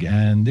Pasig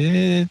and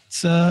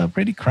it's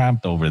pretty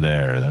cramped over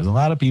there. There's a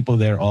lot of people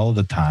there all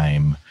the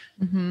time.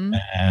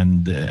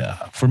 And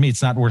for me,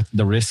 it's not worth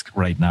the risk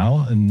right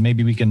now. And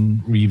maybe we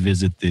can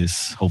revisit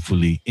this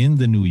hopefully in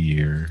the new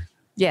year.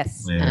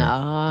 Yes.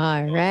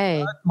 All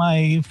right.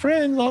 My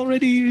friend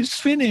already is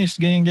finished.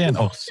 Ganyan.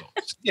 Oh, so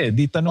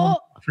di tanong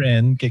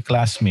friend, kay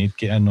classmate,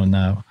 kay ano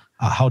na,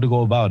 how to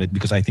go about it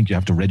because I think you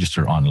have to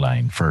register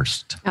online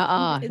first.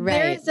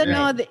 Right.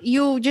 There's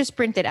you just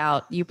print it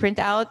out. You can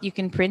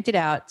print it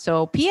out.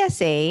 So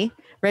PSA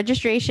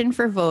registration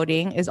for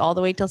voting is all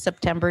the way till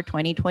September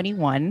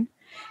 2021.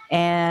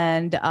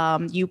 and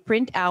you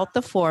print out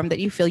the form that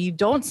you fill. You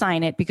don't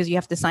sign it because you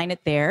have to sign it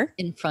there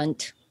in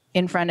front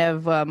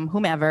of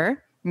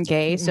whomever.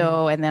 Okay.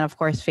 So, and then of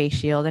course, face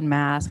shield and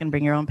mask, and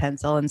bring your own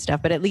pencil and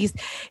stuff. But at least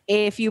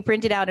if you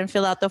print it out and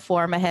fill out the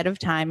form ahead of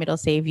time, it'll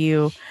save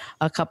you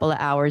a couple of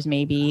hours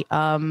maybe.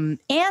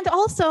 And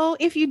also,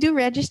 if you do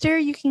register,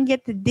 you can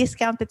get the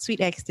discount at Sweet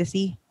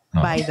Ecstasy.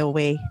 By the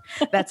way,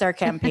 that's our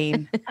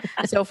campaign.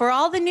 So for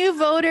all the new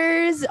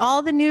voters,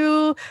 all the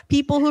new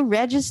people who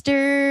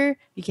register,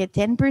 you get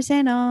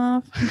 10%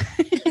 off.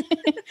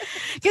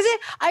 Because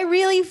I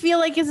really feel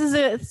like this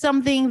is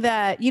something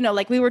that,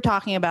 like we were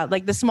talking about,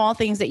 like the small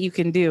things that you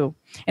can do.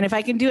 And if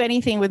I can do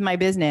anything with my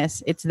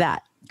business, it's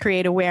that.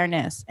 Create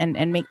awareness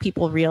and make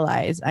people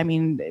realize. I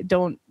mean,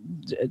 don't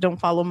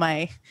follow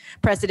my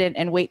precedent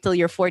and wait till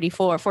you're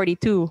 44,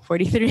 42,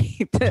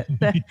 43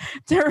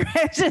 to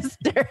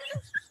register.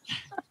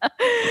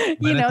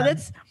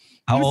 That's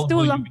how old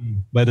will you be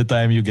by the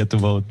time you get to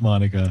vote,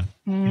 Monica,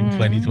 in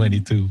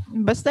 2022?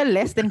 Basta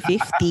less than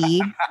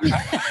 50.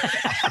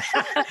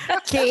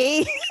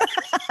 Okay.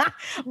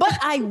 But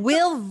I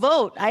will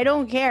vote. I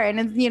don't care. And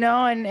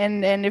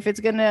and if it's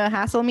gonna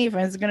hassle me, if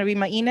it's gonna be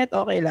mainit,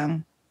 okay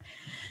lang.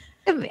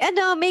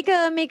 Make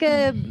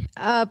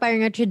a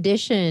parang a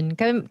tradition.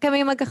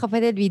 Kami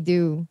magkakapatid, we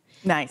do.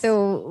 Nice.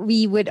 So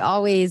we would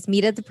always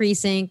meet at the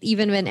precinct,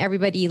 even when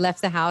everybody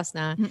left the house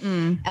now.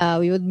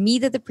 We would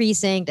meet at the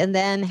precinct and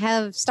then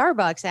have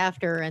Starbucks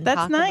after and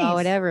talk about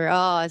whatever.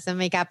 Oh, so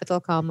may Capital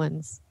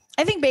Commons.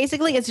 I think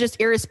basically it's just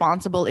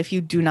irresponsible if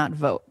you do not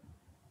vote.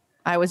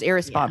 I was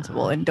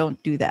irresponsible and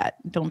don't do that.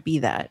 Don't be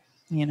that,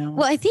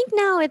 Well, I think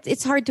now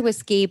it's hard to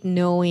escape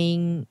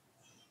knowing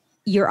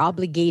your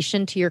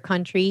obligation to your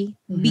country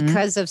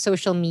because of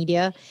social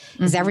media,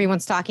 because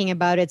everyone's talking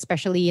about it,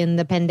 especially in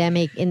the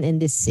pandemic, in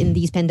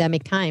these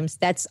pandemic times.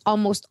 That's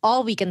almost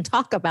all we can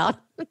talk about.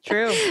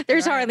 True.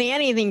 There's hardly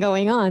anything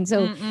going on.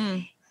 So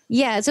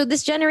so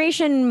this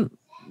generation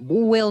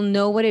will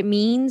know what it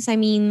means. I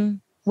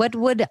mean, what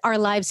would our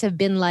lives have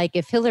been like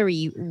if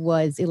Hillary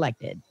was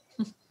elected?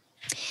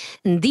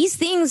 And these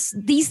things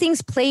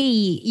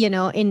play,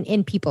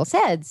 in people's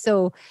heads.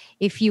 So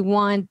if you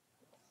want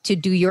to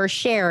do your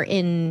share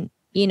in,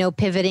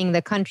 pivoting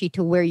the country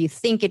to where you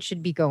think it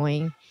should be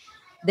going,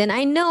 then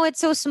I know it's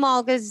so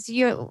small because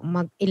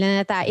ilan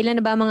na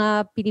ba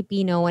mga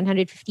Pilipino?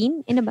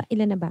 115?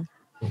 Ilan na ba?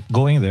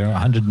 Going there,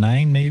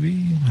 109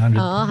 maybe?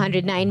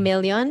 109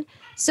 million.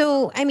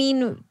 So, I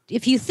mean,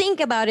 if you think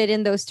about it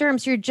in those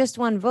terms, you're just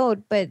one vote.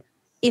 But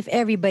if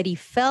everybody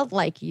felt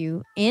like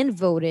you and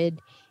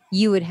voted,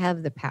 you would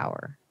have the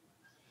power.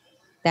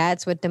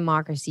 That's what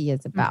democracy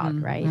is about,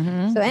 right?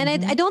 So, and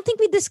I don't think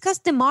we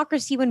discussed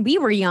democracy when we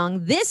were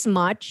young this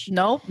much.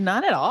 Nope,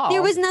 not at all.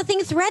 There was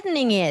nothing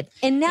threatening it.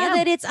 And now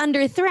that it's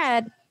under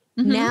threat,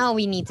 now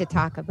we need to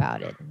talk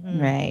about it.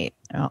 Right.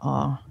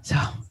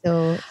 So,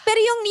 pero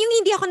yung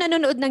hindi ako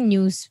nanonood ng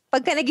news,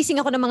 pagka nagising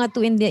ako ng mga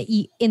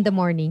 2 in the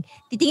morning,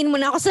 titingin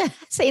muna ako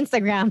sa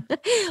Instagram.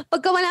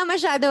 Pagka wala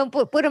masyado,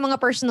 puro mga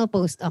personal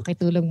post, okay,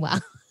 tulong mo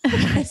ako.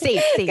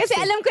 safe. Kasi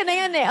alam ko na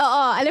yun eh.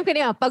 Alam ko na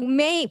yun.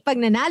 Pag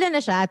nanalo na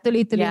siya,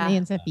 tuloy-tuloy na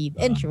yun sa feed.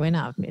 And sure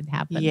enough, it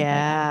happened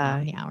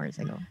many hours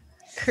ago.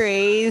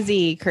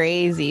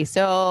 Crazy.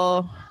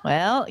 So,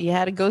 well, you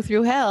had to go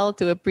through hell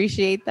to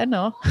appreciate that,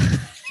 no?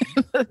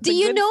 Do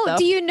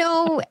you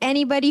know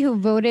anybody who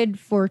voted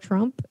for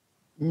Trump?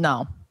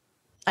 No.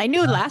 I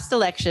knew last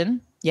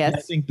election. Yes.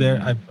 I think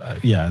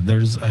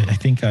I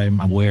think I'm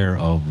aware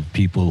of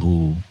people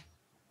who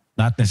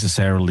not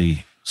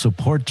necessarily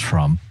support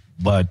Trump,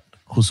 but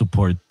who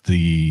support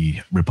the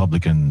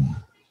Republican,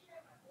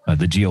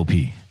 the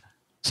GOP.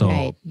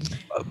 So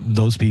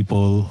those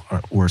people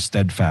were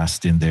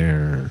steadfast in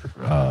their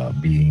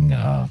being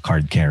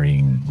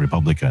card-carrying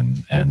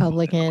Republicans.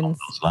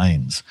 Those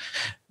lines.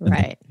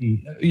 Right.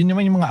 Yun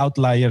naman yung mga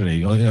outlier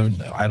eh.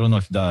 I don't know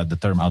if the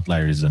term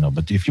outlier is enough,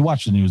 but if you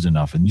watch the news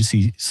enough and you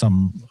see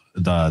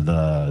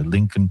the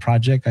Lincoln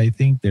Project, I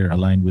think they're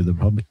aligned with the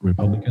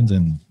Republicans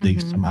and they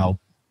somehow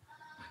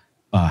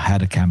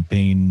had a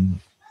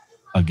campaign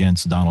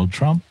against Donald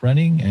Trump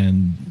running.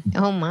 And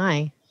oh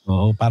my.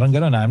 Oh, parang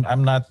ganun.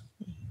 I'm not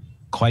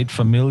quite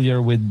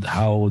familiar with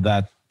how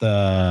that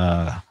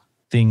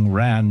thing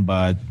ran,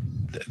 but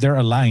they're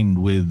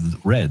aligned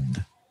with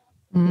red.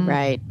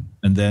 Right.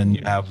 And then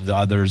you have the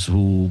others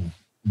who,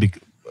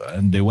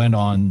 and they went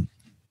on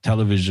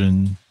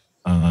television,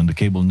 on the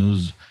cable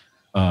news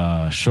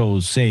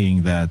shows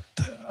saying that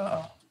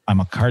I'm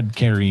a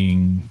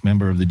card-carrying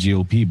member of the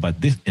GOP, but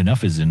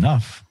enough is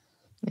enough.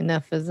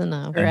 Enough is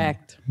enough.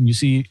 Correct. And you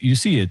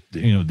see it.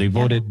 They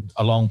voted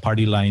along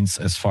party lines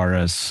as far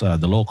as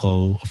the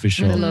local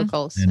officials. The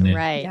locals, and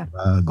right.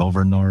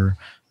 Governor.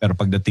 Pero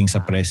pagdating sa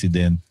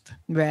president,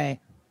 right.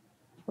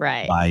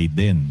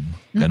 Biden.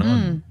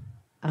 Ganon.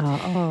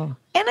 And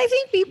I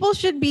think people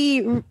should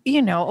be,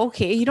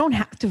 okay, you don't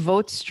have to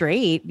vote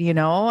straight,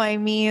 I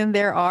mean,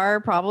 there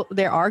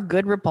are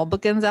good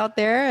Republicans out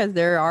there as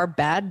there are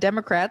bad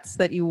Democrats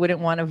that you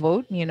wouldn't want to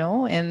vote,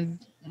 and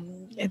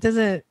it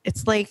doesn't.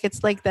 It's like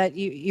that.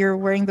 You're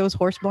wearing those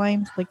horse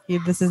blinds. Like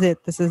this is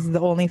it. This is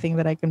the only thing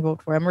that I can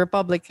vote for. I'm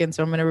Republican,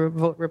 so I'm going to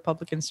vote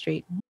Republican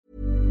straight.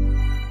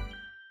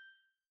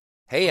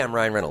 Hey, I'm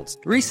Ryan Reynolds.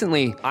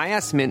 Recently, I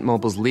asked Mint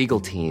Mobile's legal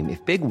team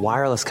if big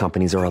wireless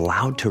companies are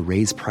allowed to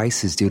raise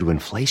prices due to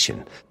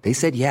inflation. They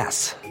said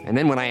yes. And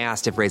then when I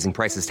asked if raising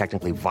prices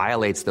technically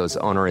violates those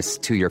onerous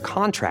 2-year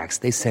contracts,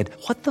 they said,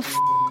 "What the f***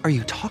 are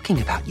you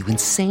talking about, you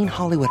insane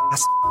Hollywood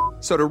ass?"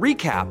 So to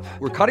recap,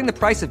 we're cutting the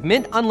price of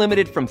Mint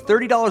Unlimited from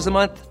 $30 a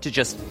month to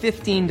just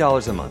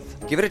 $15 a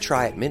month. Give it a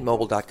try at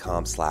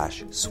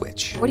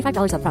mintmobile.com/switch.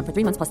 $45 up front for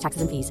 3 months plus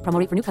taxes and fees. Promo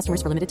rate for new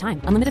customers for limited time.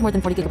 Unlimited more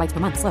than 40 gigabytes per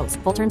month. Slows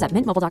full terms at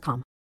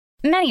mintmobile.com.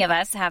 Many of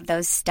us have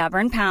those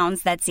stubborn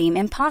pounds that seem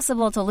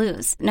impossible to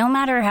lose, no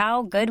matter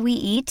how good we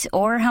eat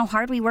or how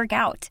hard we work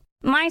out.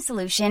 My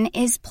solution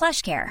is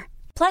PlushCare.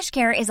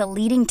 PlushCare is a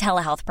leading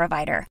telehealth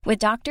provider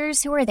with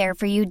doctors who are there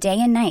for you day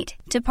and night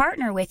to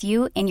partner with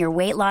you in your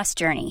weight loss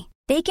journey.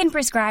 They can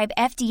prescribe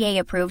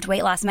FDA-approved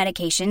weight loss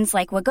medications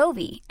like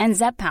Wegovy and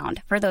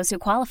Zepbound for those who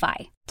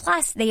qualify.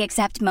 Plus, they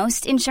accept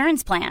most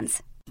insurance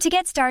plans. To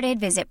get started,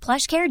 visit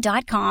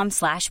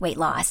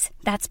plushcare.com/weightloss.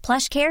 That's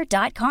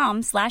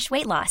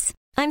plushcare.com/weightloss.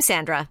 I'm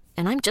Sandra,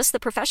 and I'm just the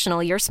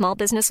professional your small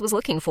business was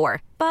looking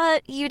for.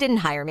 But you didn't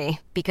hire me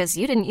because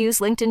you didn't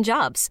use LinkedIn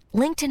Jobs.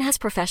 LinkedIn has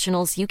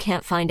professionals you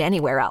can't find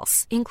anywhere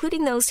else,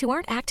 including those who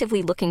aren't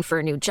actively looking for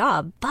a new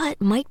job,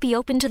 but might be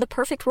open to the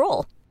perfect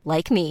role,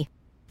 like me.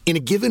 In a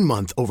given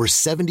month, over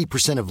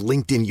 70% of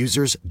LinkedIn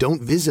users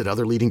don't visit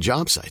other leading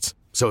job sites.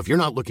 So if you're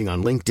not looking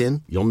on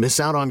LinkedIn, you'll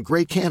miss out on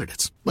great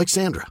candidates like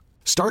Sandra.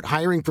 Start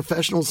hiring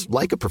professionals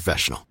like a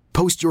professional.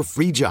 Post your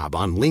free job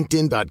on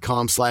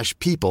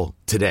linkedin.com/people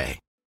today.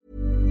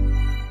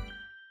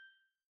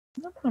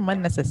 Not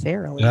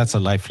necessarily. That's a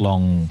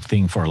lifelong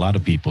thing for a lot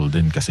of people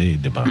din kasi,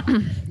 di ba?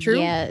 True.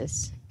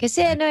 Yes.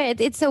 Kasi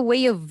it's a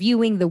way of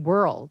viewing the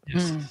world.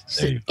 Yes.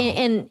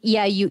 And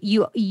yeah,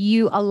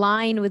 you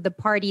align with the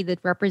party that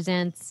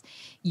represents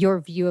your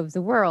view of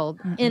the world.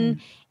 In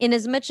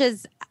as much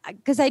as,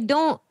 because I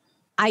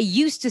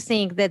used to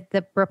think that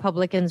the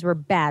Republicans were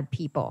bad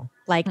people,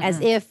 like as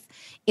if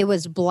it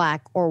was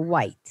black or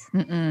white.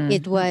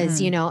 It was,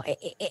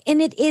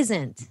 and it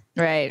isn't.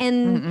 Right.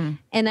 And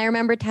I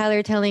remember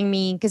Tyler telling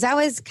me, because I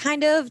was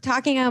kind of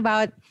talking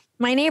about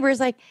my neighbors,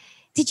 like,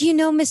 did you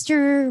know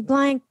Mr.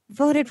 Blank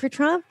voted for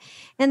Trump?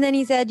 And then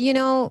he said,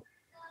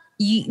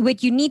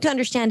 what you need to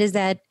understand is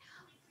that,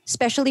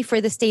 especially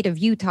for the state of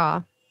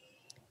Utah,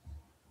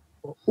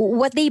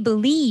 what they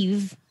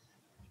believe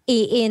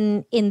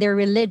in their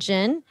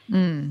religion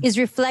is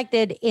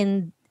reflected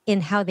in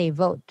how they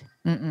vote.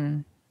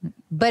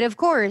 But of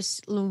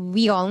course,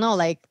 we all know,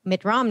 like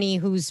Mitt Romney,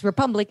 who's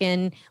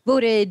Republican,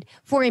 voted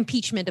for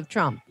impeachment of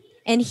Trump.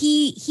 And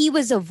he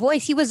was a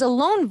voice, he was a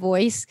lone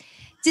voice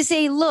to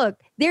say,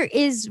 look, there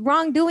is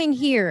wrongdoing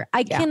here.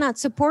 I cannot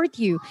support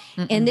you.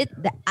 And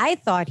I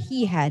thought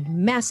he had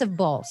massive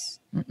balls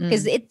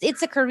because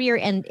it's a career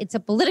and it's a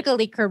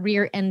politically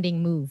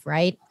career-ending move,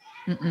 right?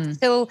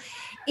 So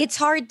it's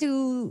hard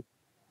to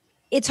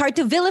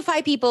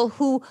vilify people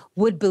who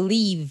would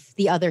believe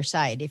the other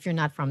side if you're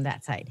not from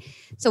that side.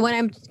 So what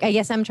I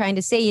guess I'm trying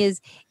to say is,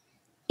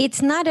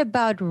 it's not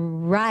about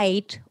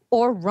right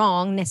or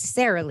wrong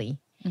necessarily.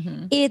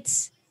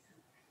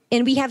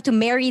 And we have to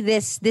marry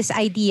this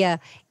idea.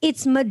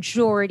 It's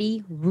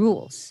majority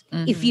rules.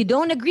 If you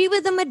don't agree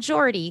with the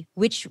majority,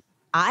 which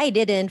I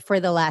didn't for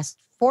the last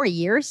 4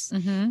 years,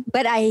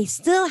 but I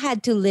still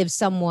had to live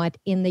somewhat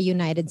in the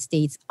United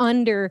States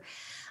under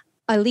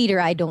a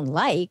leader I don't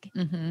like.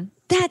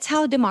 That's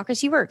how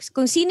democracy works.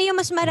 Kung sino yung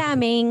mas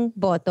maraming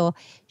boto,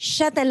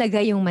 siya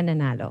talaga yung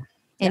mananalo.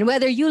 And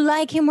whether you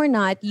like him or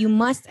not, you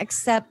must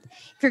accept,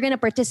 if you're going to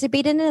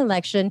participate in an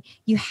election,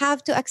 you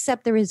have to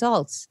accept the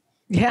results.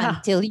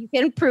 Until you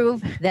can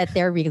prove that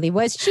there really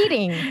was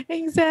cheating.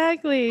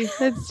 Exactly.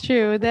 That's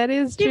true. That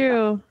is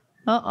true.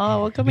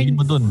 Huwag kami... Sabihin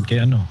mo dun kay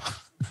ano.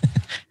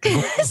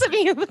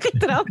 Sabihin mo kay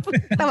Trump.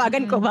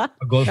 Tawagan ko ba?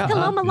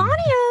 Hello,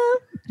 Melania.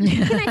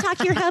 Can I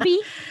talk to your hubby?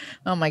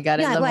 Oh my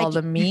God, I love all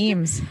the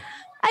memes.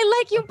 I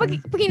like yung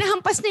pag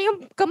hinahampas na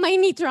yung kamay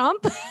ni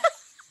Trump.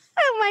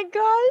 Oh my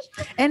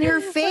gosh. And her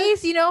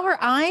face, her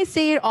eyes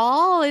say it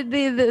all.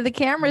 The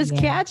cameras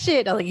catch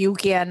it. Like, you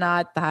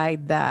cannot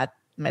hide that,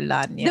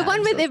 Melania. The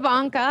one with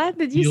Ivanka.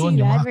 Did you see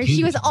that? Where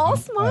she was all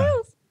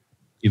smiles.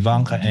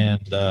 Ivanka and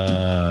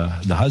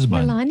the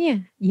husband.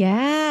 Melania.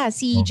 Yeah.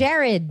 See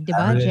Jared.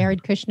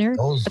 Jared Kushner.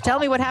 Tell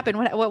me what happened.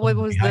 What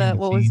was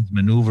the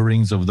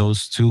maneuverings of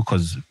those two?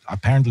 Because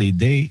apparently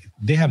they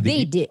have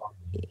they did.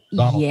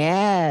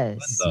 Yes.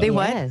 They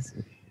what?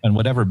 And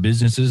whatever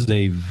businesses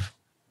they've,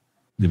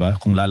 di ba?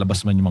 Kung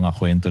lalabas man yung mga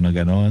kwento na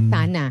ganon.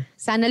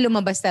 Sana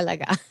lumabas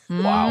talaga.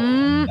 Wow.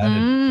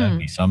 That'd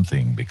be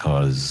something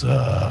because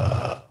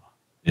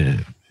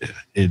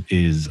it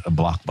is a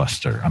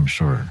blockbuster, I'm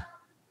sure.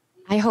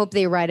 I hope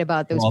they write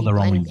about those all people the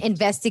wrong and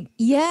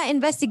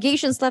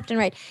investigations left and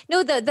right.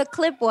 No, the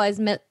clip was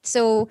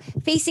so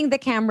facing the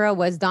camera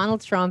was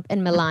Donald Trump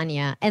and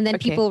Melania, and then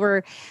people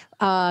were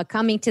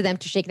coming to them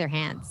to shake their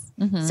hands.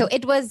 So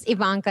it was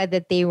Ivanka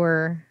that they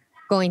were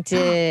going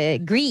to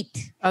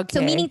greet. Okay.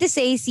 So meaning to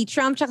say, si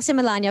Trump tsaka si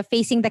Melania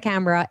facing the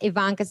camera,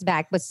 Ivanka's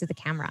back was to the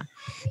camera.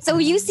 So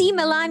you see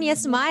Melania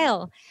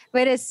smile,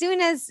 but as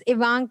soon as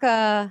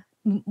Ivanka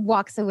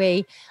walks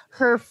away,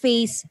 her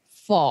face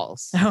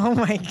falls. Oh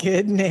my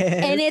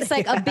goodness. And it's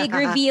like a big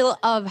reveal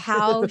of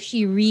how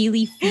she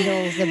really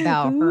feels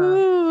about her.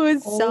 Ooh,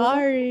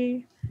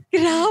 sorry.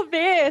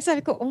 Grabe.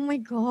 Sabi ko, oh my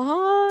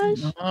gosh.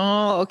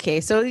 Oh,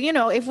 okay. So,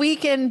 if we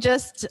can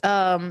just,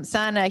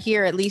 sana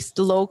here, at least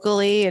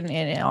locally and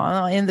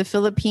in the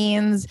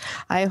Philippines,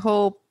 I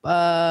hope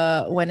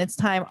when it's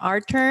time our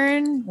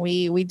turn,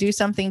 we do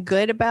something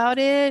good about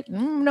it,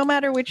 no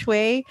matter which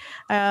way,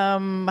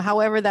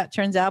 however that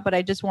turns out. But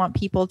I just want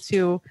people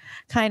to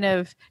kind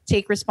of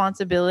take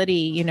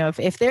responsibility.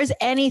 If there's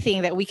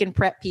anything that we can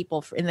prep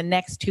people for in the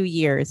next 2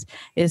 years,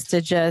 is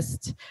to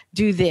just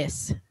do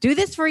this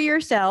for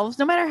yourselves.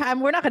 No matter how,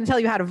 we're not going to tell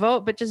you how to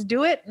vote, but just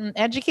do it and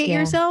educate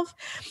yourself.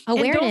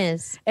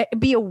 Awareness.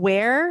 Be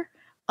aware.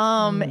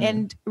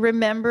 And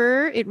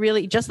remember, it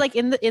really, just like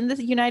in the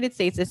United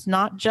States, it's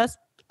not just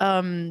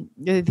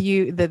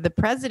the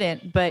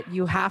president, but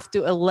you have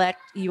to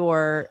elect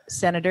your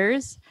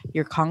senators,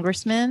 your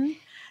congressmen,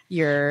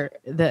 the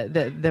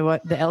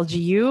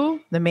LGU,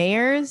 the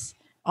mayors.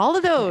 All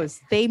of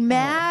those, they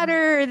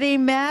matter. They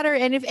matter.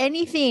 And if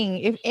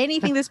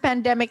anything this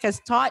pandemic has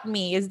taught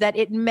me is that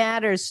it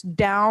matters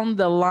down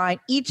the line,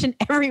 each and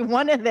every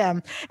one of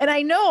them. And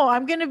I know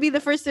I'm going to be the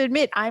first to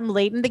admit I'm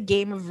late in the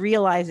game of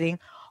realizing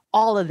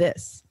all of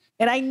this.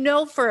 And I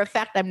know for a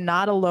fact I'm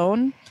not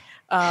alone.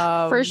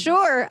 For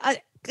sure.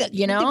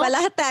 Diba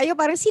lahat tayo,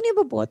 parang sino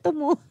iboboto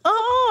mo?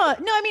 Oh,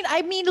 no,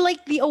 I mean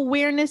like the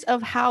awareness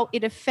of how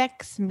it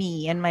affects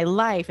me and my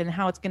life and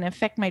how it's going to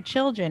affect my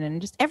children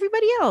and just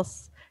everybody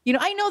else.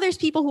 I know there's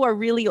people who are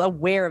really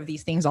aware of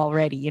these things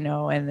already,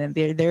 and then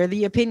they're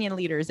the opinion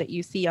leaders that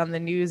you see on the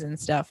news and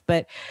stuff.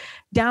 But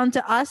down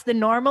to us, the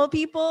normal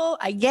people,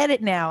 I get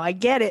it now. I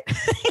get it.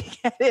 I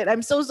get it.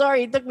 I'm so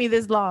sorry it took me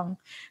this long.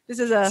 This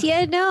is the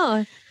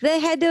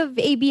head of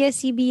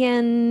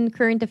ABS-CBN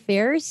Current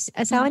Affairs,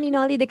 asawa ni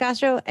Nolly De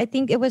Castro, I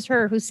think it was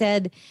her who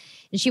said,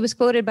 and she was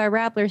quoted by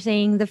Rappler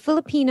saying, the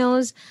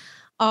Filipinos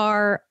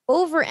are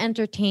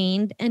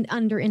over-entertained and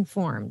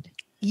under-informed.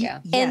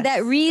 Yeah. And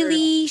that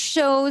really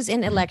shows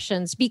in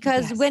elections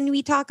because when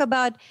we talk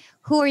about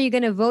who are you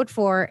going to vote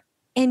for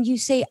and you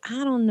say,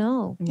 I don't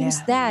know,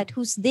 who's that?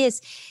 Who's this?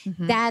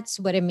 That's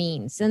what it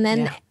means. And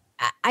then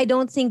I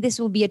don't think this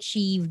will be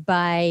achieved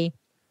by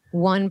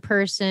one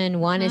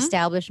person, one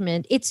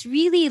establishment. It's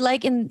really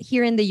like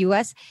here in the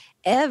US,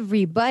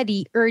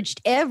 everybody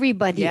urged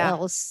everybody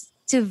else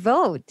to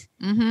vote.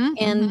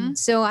 And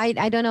so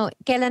I don't know,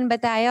 kailan ba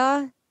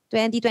tayo?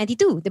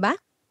 2022, diba?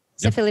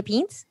 Sa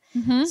Philippines?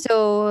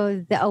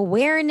 So the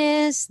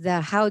awareness, the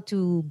how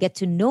to get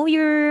to know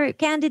your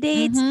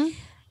candidates,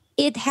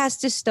 it has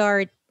to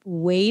start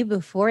way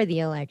before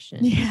the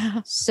election.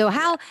 Yeah. So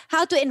how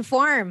to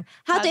inform,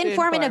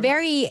 in a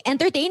very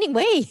entertaining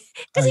way.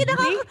 Kasi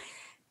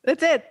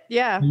that's it.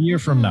 Yeah. A year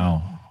from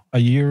now,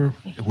 we're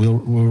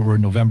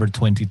November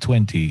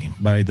 2020.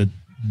 By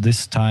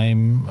this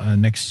time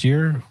next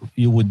year,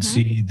 you would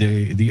see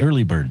the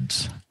early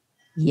birds.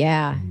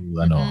 Yeah.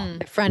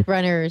 The front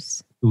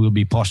runners. Who will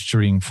be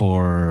posturing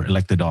for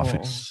elected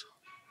office.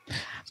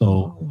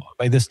 So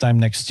by this time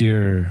next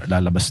year,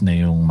 lalabas na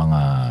yung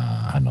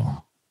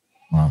mga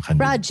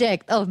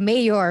project of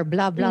mayor,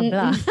 blah, blah,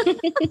 blah.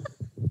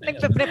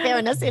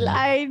 Nagpe-prepare na sila.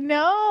 I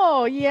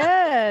know.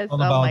 Yes. Oh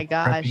my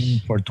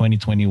gosh. For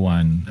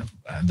 2021,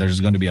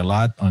 there's going to be a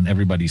lot on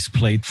everybody's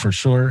plate for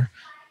sure.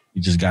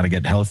 You just got to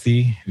get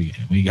healthy.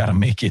 We got to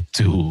make it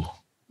to...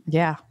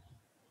 Yeah.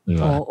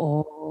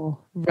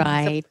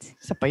 Right.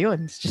 Sa pa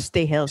yun. Just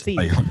stay healthy.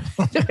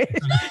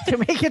 To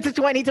make it to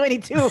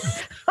 2022.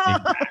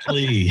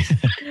 Exactly.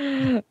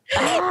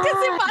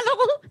 Kasi paano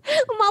kung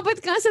umabot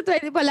ka sa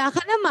 20, wala ka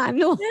naman,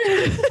 no?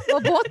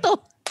 Boboto.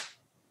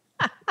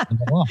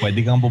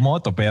 Pwede kang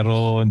bumoto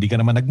pero hindi ka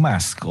naman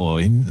nagmask o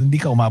hindi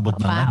ka umabot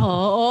na.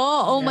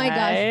 Oh my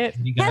gosh.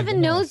 Heaven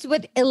knows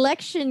what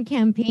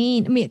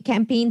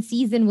campaign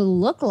season will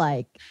look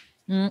like.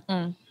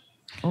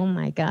 Oh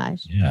my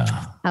gosh. Yeah.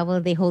 How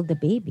will they hold the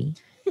baby?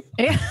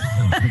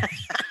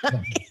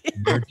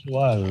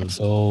 Virtual.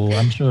 So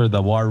I'm sure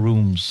the war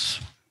rooms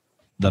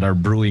that are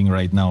brewing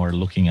right now are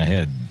looking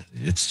ahead.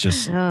 It's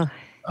just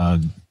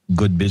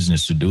good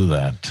business to do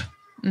that.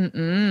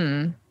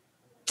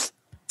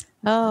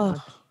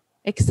 Oh,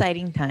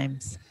 exciting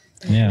times.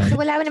 Yeah. So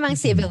wala namang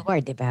civil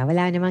war, di ba?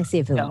 Wala namang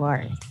civil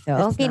war. So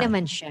okay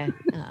naman siya.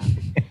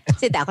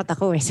 Kasi takot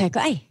ako. Sabi ko,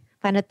 ay,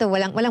 paano to?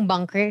 Walang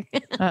bunker.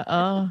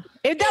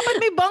 Dapat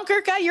may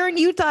bunker ka. You're in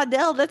Utah,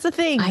 Del. That's the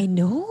thing. I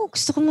know.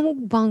 Gusto ko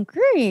mag-bunker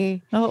eh.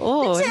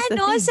 Oo.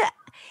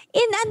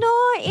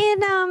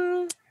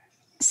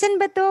 San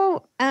ba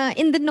to?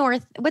 In the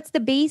north. What's the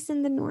base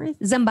in the north?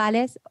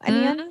 Zambales? Ano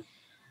yan?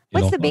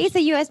 What's the base?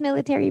 The U.S.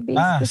 military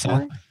base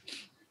before?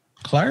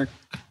 Clark?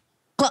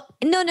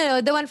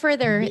 No. The one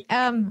further.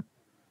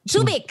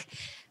 Subic.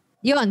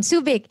 Yon,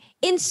 Subic.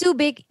 In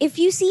Subic, if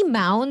you see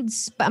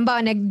mounds,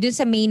 dun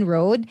sa main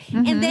road,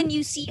 and then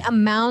you see a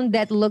mound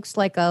that looks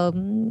like a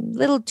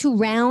little too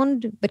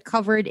round but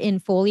covered in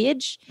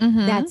foliage,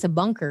 that's a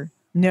bunker.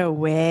 No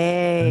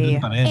way.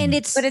 And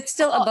it's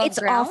still above it's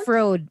ground?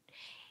 off-road.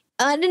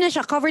 Ano na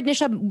siya, covered na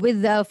siya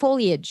with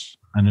foliage.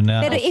 Ano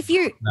na? Pero if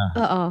you're...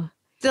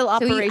 Still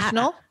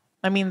operational?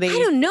 I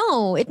don't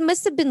know. It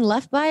must have been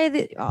left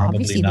by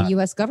obviously the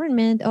U.S.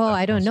 government.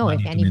 I don't know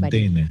if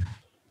anybody...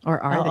 Or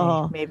are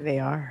they? Maybe they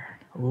are.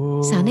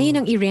 Ooh. Sana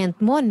yun ang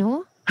i-rent mo,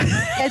 no?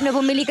 Kahit na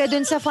bumili ka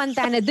dun sa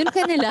Fontana, dun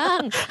ka na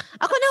lang.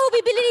 Ako na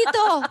bibili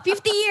nito.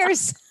 50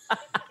 years.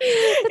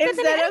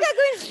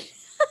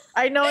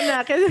 I know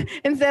na. Because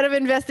instead of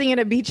investing in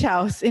a beach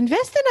house,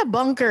 invest in a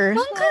bunker.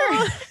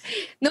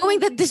 Knowing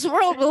that this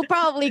world will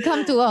probably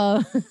come to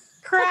a...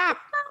 Crap.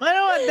 I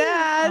don't want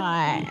that.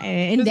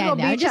 And then,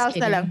 beach house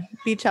na lang.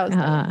 Beach house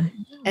na lang.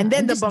 And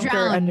then the bunker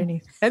drown.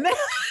 underneath. And then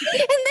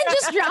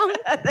just drown.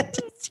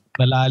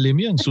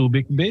 Malalim yun,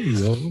 Subic Bay.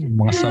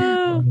 Mga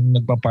sub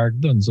nagpa-park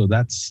dun. So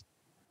that's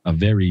a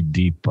very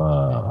deep...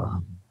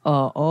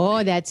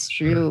 that's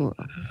true.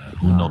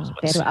 Who knows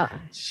what's... Pero,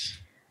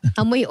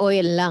 amoy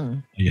oil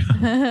lang. Yeah.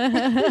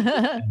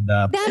 And,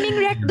 daming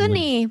wreck dun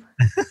eh.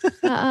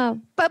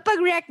 Pag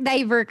wreck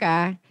diver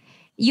ka,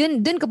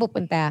 dun ka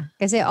pupunta.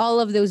 Kasi all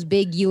of those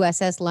big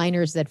USS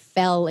liners that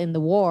fell in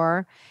the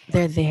war,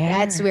 they're there.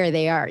 That's where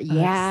they are.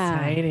 Yeah.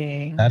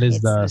 Exciting. That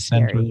is the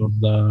center of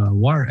the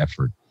war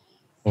effort.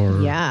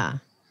 Yeah.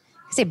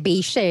 Kasi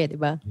base siya, di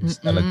ba?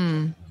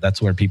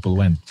 That's where people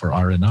went for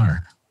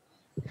R&R.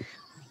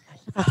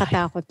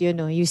 Nakakatakot yun,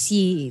 no? You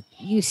see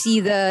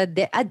a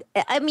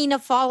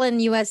fallen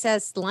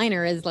USS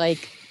liner is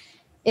like,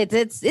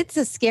 it's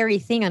a scary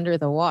thing under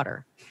the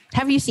water.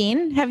 Have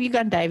you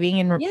gone diving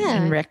in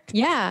wrecked?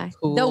 Yeah.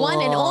 Cool. The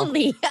one and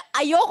only.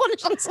 Ayoko na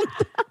siyang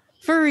sundan.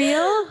 For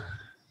real?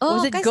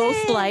 Was it kasi...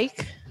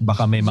 ghost-like?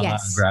 Baka may mga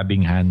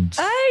grabbing hands.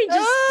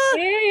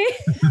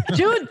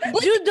 Jude,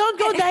 don't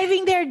go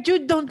diving there.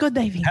 Jude, don't go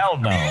diving. Hell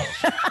no.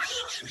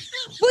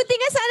 Buti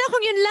nga sana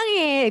kung yun lang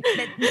eh.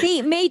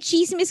 May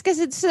chismis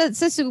kasi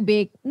sa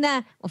Subic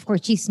na, of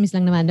course, chismis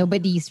lang naman.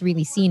 Nobody's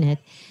really seen it.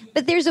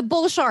 But there's a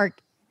bull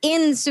shark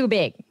in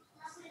Subic.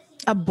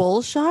 A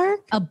bull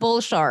shark? A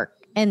bull shark.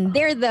 And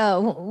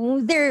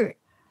they're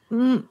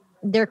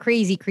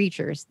crazy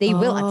creatures. They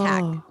will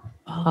attack.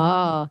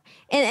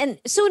 And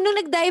so nung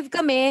nag-dive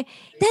kami,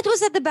 that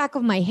was at the back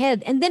of my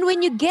head. And then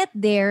when you get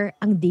there,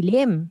 ang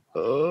dilim.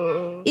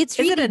 It's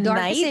really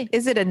dark.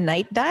 Is it a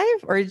night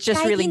dive or it's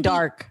just really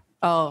dark?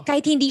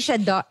 Kahit hindi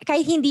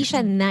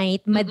siya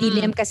night,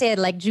 madilim kasi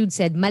like Jude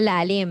said,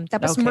 malalim.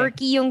 Tapos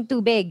murky yung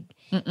tubig.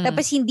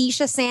 Tapos hindi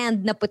siya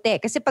sand na puti.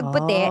 Kasi pag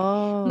puti,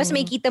 mas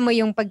makikita mo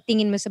yung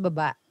pagtingin mo sa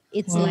baba.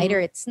 It's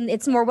lighter.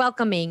 It's more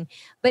welcoming.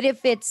 But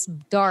if it's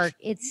dark,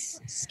 it's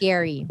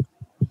scary.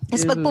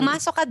 Kasi pag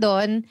pumasok ka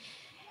doon,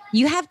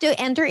 you have to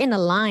enter in a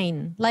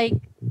line. Like,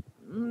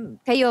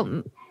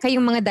 kayong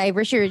mga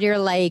divers, you're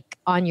like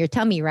on your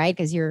tummy, right?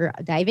 Because you're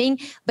diving.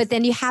 But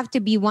then you have to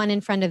be one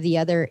in front of the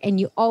other. And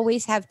you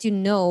always have to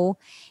know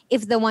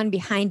if the one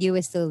behind you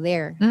is still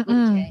there.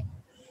 Okay.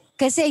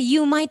 Kasi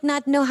you might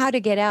not know how to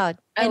get out.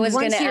 I was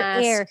going to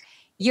ask, there,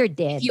 you're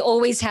dead. You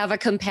always have a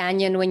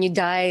companion when you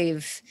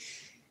dive.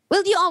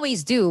 Well, you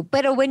always do.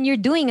 But when you're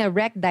doing a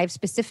wreck dive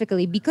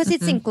specifically, because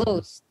it's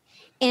enclosed,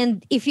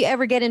 and if you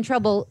ever get in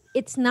trouble,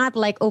 it's not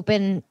like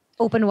open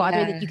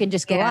water that you can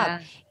just go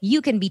up.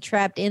 You can be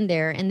trapped in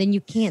there, and then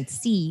you can't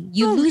see.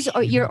 You lose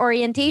your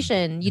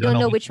orientation. You don't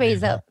know which way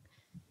is up.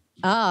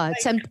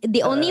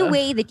 The only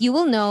way that you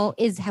will know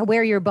is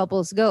where your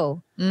bubbles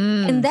go,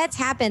 and that's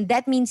happened.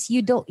 That means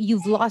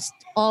you've lost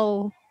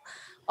all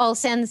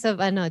sense of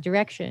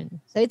direction.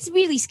 So it's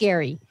really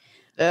scary.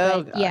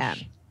 Oh, but, yeah.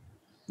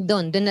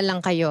 Doon na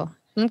lang kayo.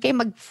 Doon kayo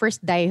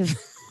mag-first dive.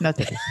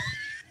 Nothing.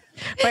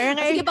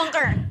 Sige,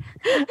 bunker.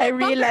 I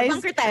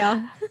realized bunker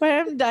tayo.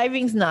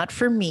 Diving's not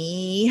for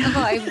me.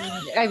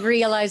 I've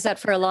realized that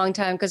for a long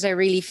time because I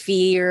really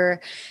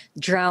fear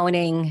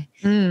drowning.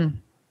 No,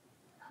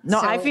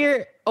 I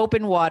fear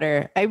open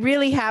water. I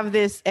really have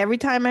this every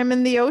time I'm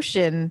in the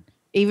ocean,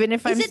 even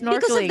if I'm snorkeling. Is it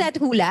because of that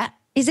hula?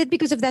 Is it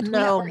because of that hula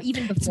No, or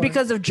even before? it's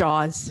because of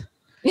Jaws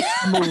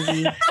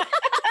movie.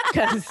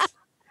 Because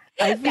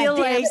I feel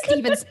like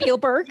Steven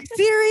Spielberg.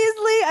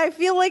 Seriously, I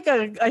feel like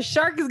a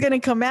shark is gonna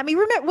come at me.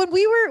 Remember when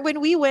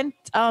we went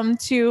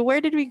to,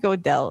 where did we go,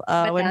 Del?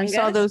 When we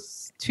saw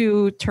those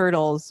two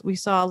turtles, we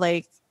saw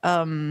like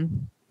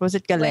was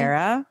it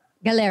Galera?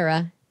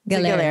 Galera.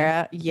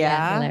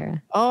 Yeah.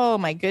 Galera. Oh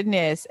my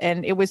goodness.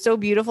 And it was so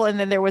beautiful. And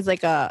then there was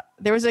a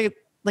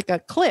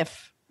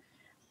cliff.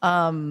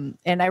 And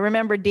I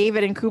remember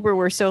David and Cooper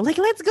were so like,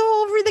 let's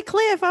go over the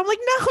cliff. I'm like,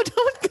 no,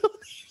 don't go.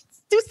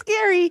 It's too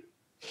scary.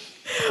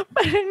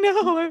 But I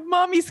know,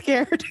 mommy's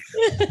scared.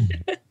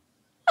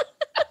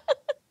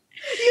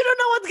 You don't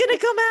know what's gonna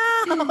come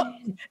out.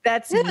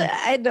 That's me.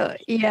 I know.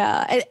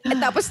 Yeah.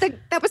 Tapos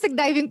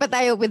nag-diving pa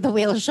tayo with the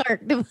whale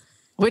shark.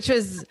 Which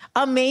was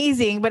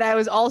amazing, but I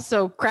was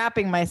also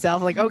crapping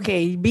myself. Like,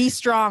 okay, be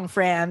strong,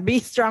 Fran. Be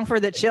strong for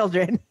the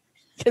children.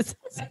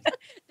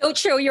 Don't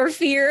show your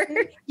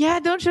fear. Yeah,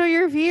 don't show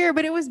your fear.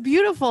 But it was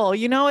beautiful.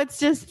 You know, it's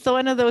just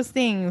one of those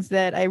things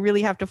that I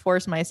really have to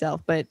force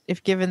myself. But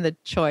if given the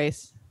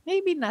choice,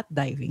 maybe not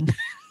diving.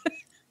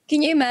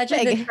 Can you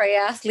imagine the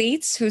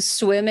triathletes who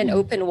swim in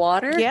open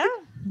water? Yeah.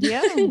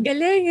 Yeah.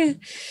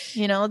 Galing.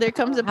 You know, there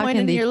comes a point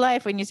in your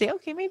life when you say,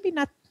 okay, maybe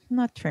not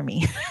for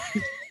me.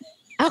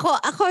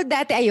 Ako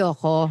dati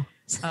ayoko.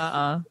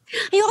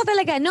 Ayoko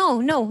talaga.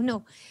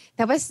 No.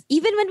 Tapos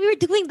even when we were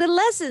doing the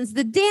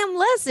damn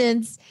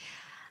lessons,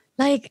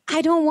 like,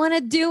 I don't want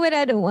to do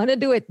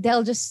it.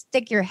 They'll just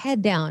stick your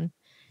head down.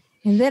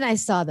 And then I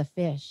saw the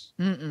fish.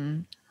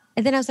 And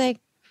then I was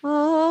like,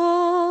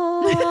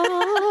 oh,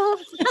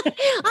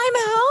 I'm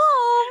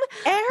home.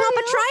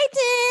 Papa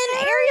Triton.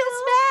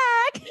 Ariel's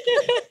back.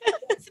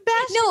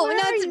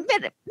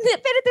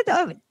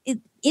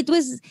 It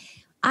was...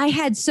 I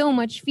had so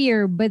much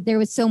fear, but there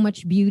was so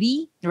much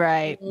beauty.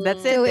 Right.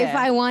 That's it. So if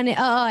I want to,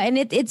 and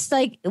it's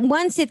like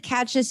once it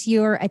catches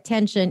your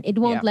attention, it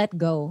won't let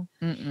go.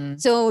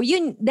 So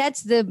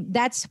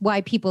that's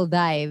why people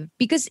dive,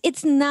 because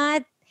it's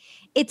not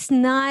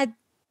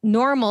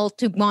normal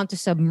to want to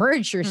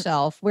submerge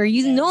yourself where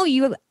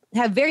you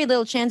have very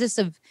little chances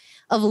of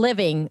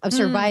living, of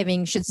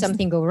surviving should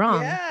something go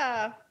wrong.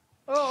 Yeah.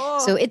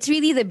 So it's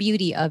really the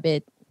beauty of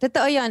it.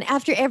 Totoo yun.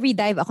 After every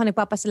dive, ako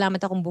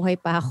nagpapasalamat akong buhay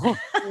pa ako.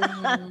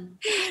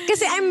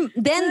 Kasi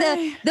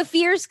the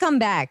fears come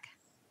back.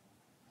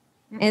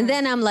 And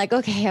then I'm like,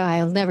 okay,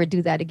 I'll never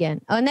do that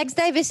again. Oh, next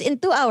dive is in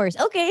 2 hours.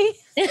 Okay.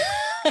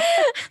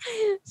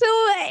 So,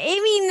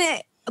 I mean,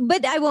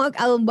 but I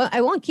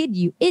won't kid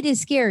you. It is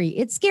scary.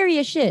 It's scary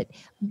as shit.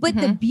 But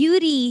the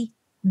beauty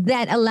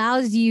that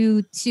allows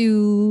you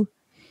to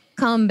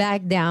come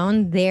back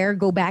down there,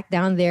 go back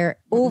down there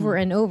over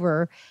and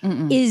over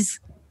is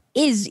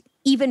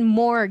even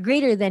more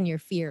greater than your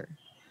fear.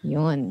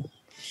 Yun.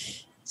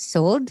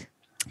 Sold?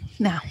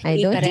 No. I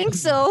don't think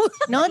so.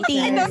 No,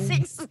 dear. I don't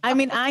think so. I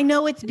mean, I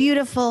know it's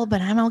beautiful,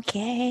 but I'm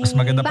okay. Mas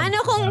maganda pa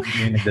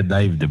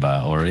nagda-dive,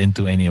 diba? Or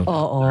into any of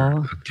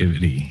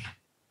activity.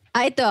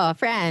 Ito,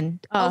 Fran.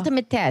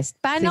 Ultimate test.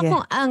 Paano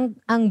kung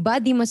ang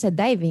buddy mo sa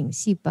diving,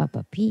 si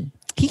Papa P?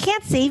 He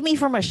can't save me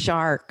from a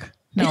shark.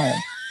 No.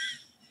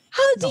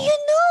 How do you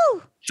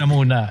know? Siya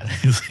muna.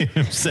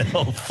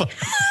 Himself.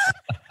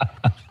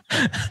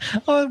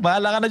 Oh,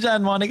 bahala ka na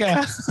dyan, Monica.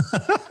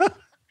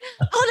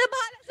 Ako na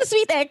bahala sa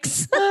Sweet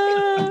X.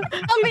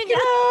 Kami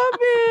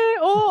grabe.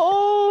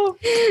 Oo.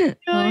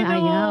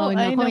 Ayaw.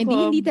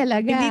 Hindi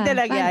talaga.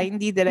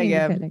 Hindi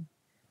talaga.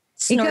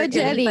 Snorkel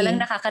Jelly. Palang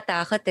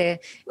nakakatakot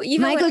eh.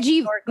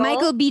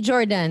 Michael B.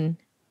 Jordan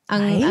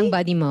ang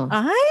buddy mo.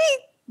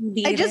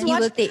 I just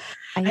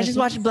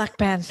watched Black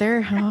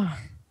Panther. Oh.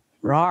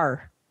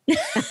 Rawr.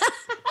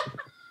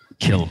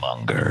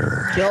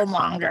 Killmonger.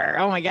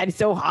 Oh my God, he's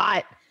so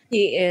hot.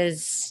 He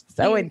is.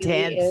 So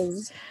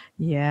intense.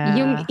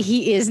 Yeah.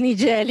 He is ni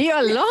Jelly.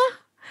 Allah.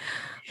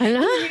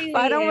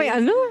 Parang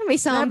may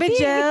something.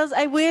 Gels,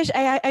 I wish,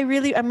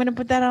 I'm going to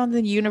put that on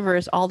the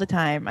universe all the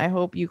time. I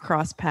hope you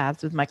cross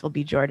paths with Michael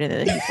B. Jordan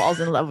and he falls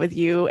in love with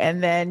you.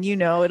 And then,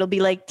 it'll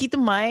be like Tito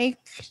Mike.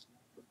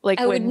 Like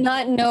I would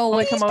not know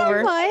what come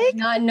over. I would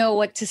not know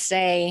what to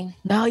say.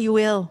 No, you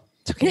will.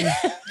 It's okay.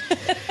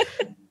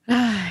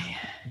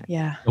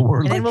 Yeah.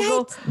 And then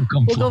we'll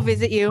go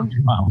visit you.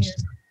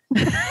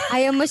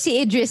 Ayaw mo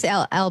si Idris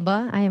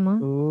Elba? Ayaw mo?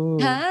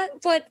 Ha?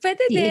 Pwede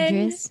si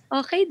din. Idris?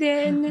 Okay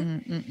din.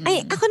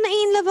 Ay, ako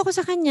na-in-love ako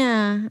sa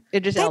kanya.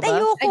 Idris Kahit Elba?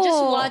 ayoko. I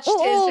just watched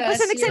his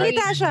kasi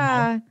nagsalita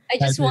siya. I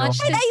just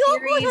watched his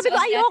series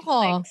on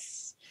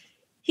Netflix.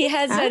 He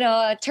has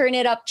Turn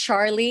It Up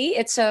Charlie.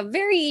 It's a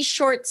very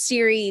short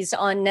series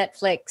on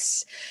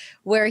Netflix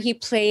where he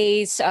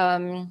plays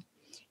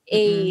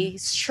a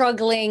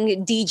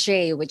struggling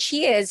DJ, which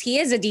he is. He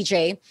is a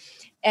DJ.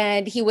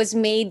 And he was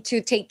made to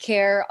take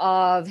care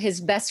of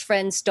his best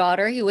friend's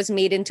daughter. He was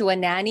made into a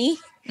nanny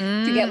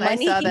to get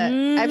money. I saw that.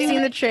 I've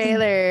seen the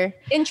trailer.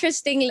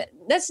 Interesting.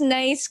 That's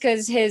nice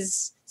because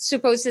his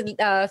supposed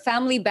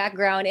family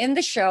background in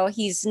the show,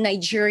 he's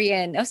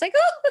Nigerian. I was like,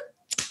 oh,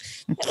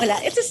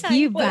 wala. It's a sign.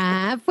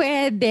 Diba?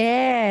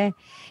 Pwede.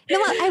 No,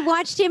 I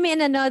watched him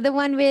in another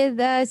one with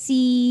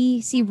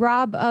si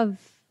Rob of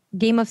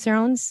Game of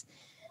Thrones.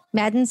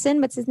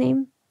 Madison, what's his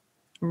name?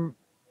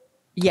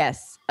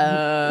 Yes.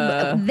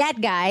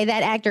 That guy,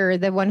 that actor,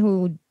 the one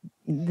who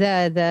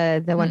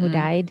the one who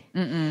died.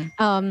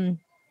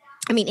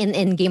 I mean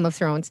in Game of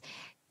Thrones.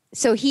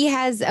 So he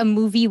has a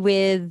movie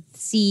with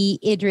C.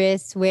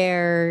 Idris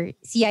where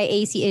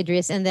CIA C.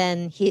 Idris and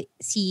then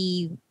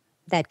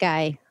that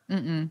guy,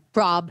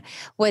 Rob,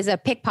 was a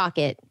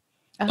pickpocket.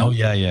 Oh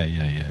yeah,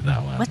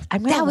 that one.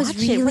 That was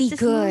really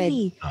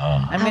good.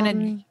 I'm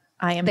gonna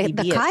IMDb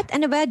the Cut,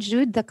 ano ba,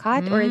 Jude? The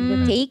Cut or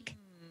The Take?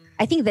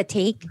 I think The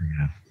Take.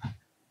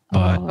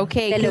 But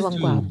okay,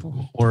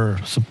 or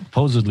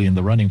supposedly in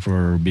the running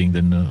for being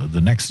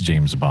the next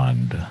James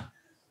Bond.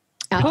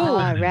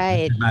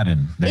 Right. Richard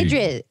Madden.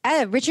 Richard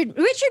Madden.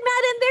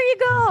 There you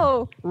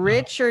go.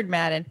 Richard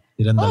Madden.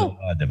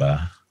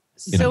 Diba?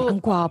 So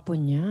ang gwapo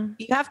niya.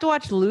 You have to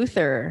watch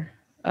Luther,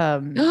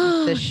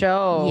 the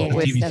show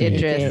with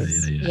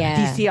Idris.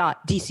 Yeah.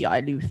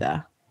 DCI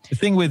Luther. The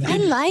thing with I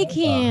like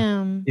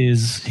him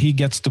is he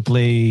gets to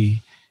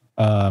play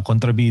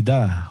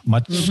kontrabida.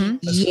 Much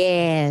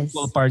yes.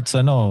 Equal parts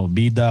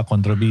bida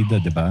kontrabida,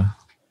 diba?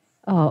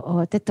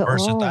 Oo, totoo.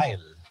 Versatile.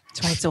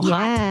 That's why it's so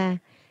hot.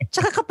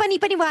 Tsaka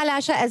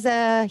kapani-paniwala siya as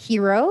a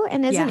hero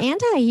and as an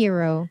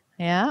anti-hero.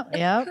 Yeah,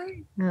 yeah.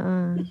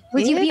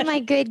 Would you be my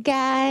good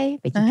guy?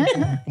 But you be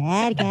my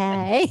bad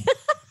guy.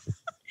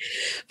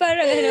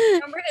 Parang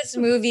remember his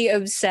movie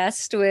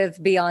Obsessed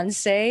with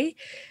Beyonce?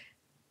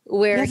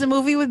 Where there's a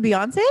movie with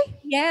Beyonce?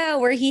 Yeah,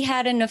 where he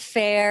had an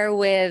affair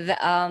with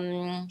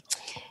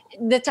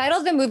the title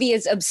of the movie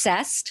is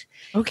Obsessed.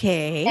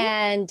 Okay.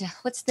 And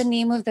what's the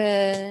name of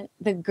the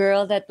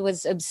girl that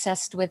was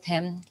obsessed with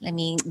him? Let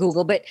me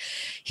Google. But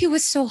he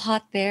was so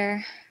hot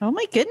there. Oh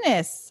my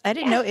goodness. I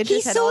didn't know it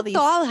He's had so all these...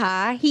 tall,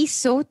 huh? He's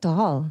so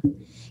tall.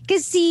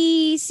 Because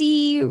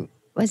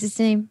what's his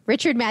name?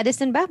 Richard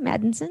Madison ba?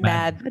 Madison?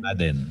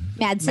 Madden.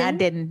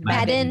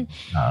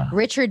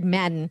 Richard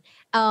Madden.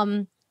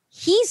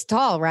 He's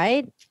tall,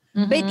 right?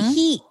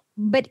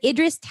 But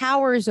Idris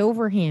towers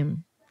over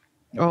him.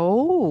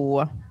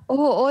 Oh,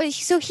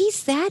 so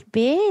he's that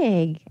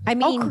big. I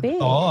mean, big.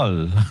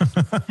 Tall.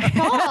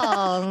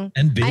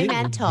 And big. I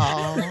meant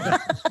tall.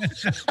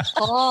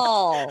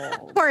 Tall.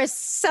 Of course,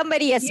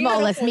 somebody as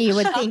small as me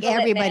would think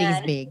everybody's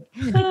big.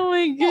 Oh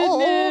my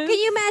goodness. Can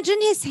you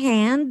imagine his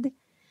hand?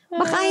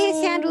 Baka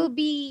his hand will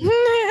be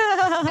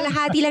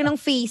kalahati lang ng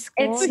face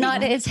ko. It's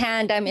not his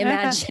hand I'm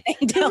imagining.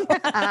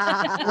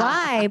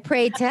 Why?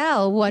 Pray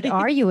tell, what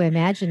are you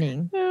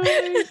imagining?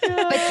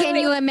 But can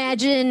you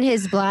imagine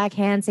his black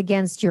hands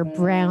against your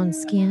brown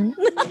skin?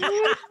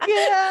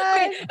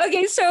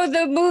 Okay, so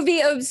the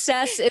movie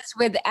Obsessed is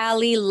with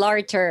Ali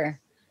Larter.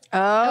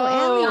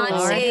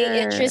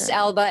 Beyonce, Idris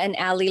Elba, and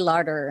Ali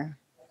Larter.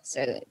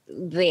 So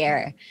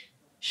there.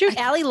 Shoot,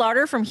 Ali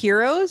Larter from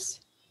Heroes?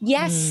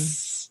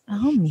 Yes.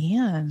 Oh,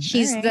 man.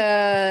 She's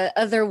the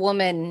other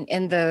woman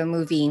in the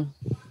movie.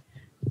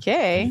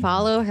 Okay.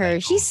 Follow her.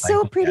 She's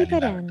so pretty,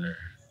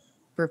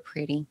 We're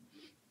pretty.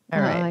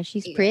 All right.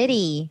 She's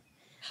pretty.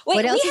 Wait,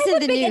 what else is in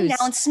the news?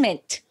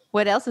 Announcement.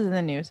 What else is in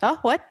the news? Oh,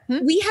 what?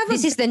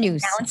 This is the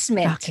news.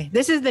 Announcement. Okay,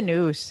 this is the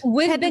news.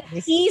 We've been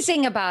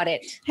teasing about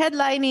it.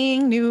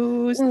 Headlining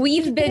news.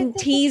 We've been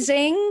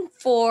teasing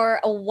for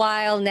a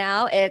while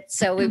now.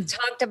 We've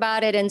talked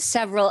about it in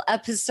several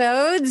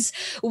episodes.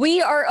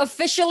 We are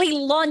officially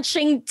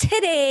launching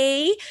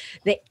today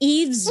the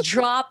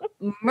Eavesdrop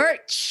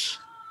merch.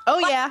 Oh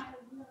yeah.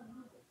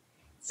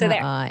 So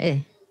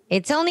there.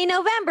 It's only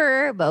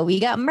November, but we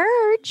got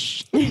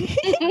merch.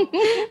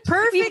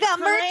 Perfect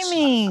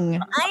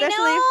timing.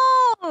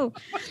 I know.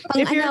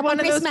 If you're one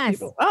of those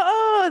people.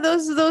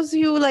 Those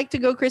who like to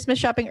go Christmas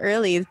shopping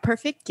early,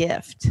 perfect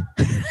gift.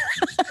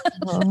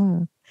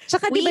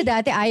 Tsaka diba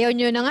dati ayaw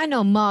nyo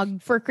ng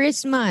mug for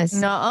Christmas?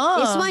 No.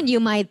 This one you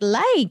might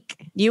like.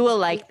 You will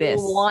like this.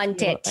 You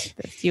want it.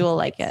 You will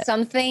like it.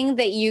 Something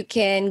that you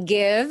can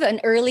give, an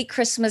early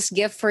Christmas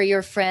gift for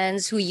your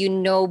friends who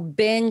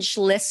binge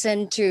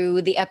listen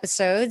to the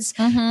episodes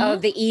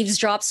of the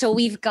Eavesdrop. So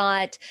we've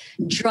got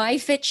dry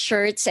fit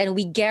shirts and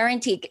we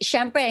guarantee,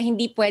 syempre,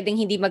 hindi pwedeng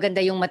hindi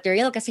maganda yung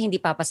material kasi hindi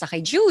papasa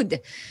kay Jude.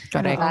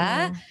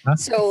 Correct.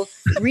 So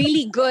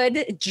really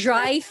good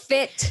dry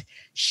fit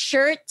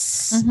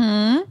shirts,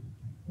 the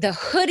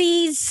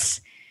hoodies,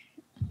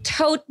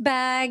 tote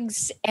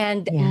bags,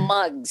 and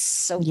mugs.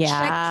 So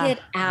check it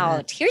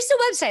out. Here's the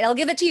website. I'll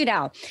give it to you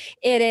now.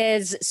 It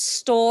is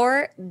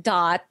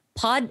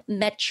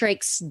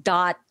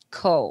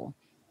store.podmetrics.co.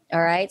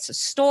 All right. So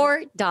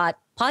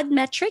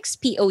store.podmetrics,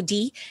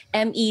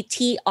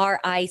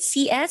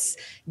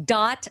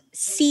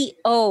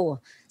 podmetrics.co.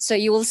 So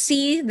you will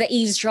see the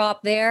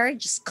Eavesdrop there.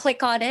 Just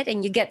click on it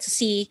and you get to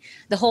see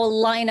the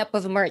whole lineup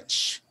of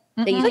merch.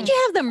 Don't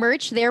you have the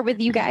merch there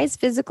with you guys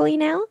physically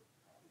now?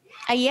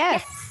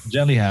 Yes.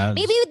 Jelly has.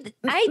 Maybe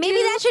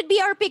that should be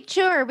our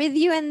picture with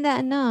you and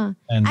that. No.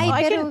 And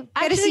I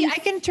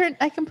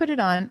can put it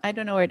on. I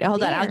don't know where.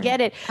 Hold on, I'll get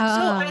it. So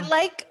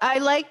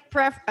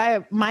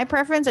my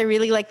preference. I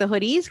really like the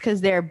hoodies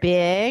because they're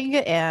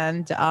big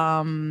and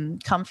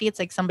comfy. It's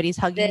like somebody's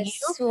hugging you.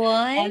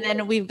 One. And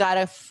then we've got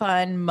a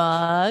fun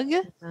mug.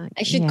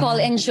 I should call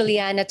in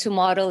Juliana to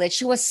model it.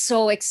 She was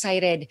so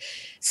excited.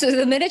 So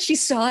the minute she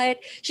saw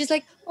it, she's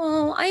like,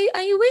 "Oh,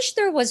 I wish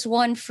there was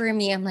one for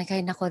me." I'm like,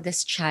 "Ay nako,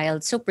 this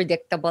child, so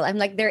predictable." I'm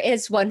like, "There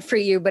is one for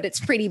you, but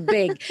it's pretty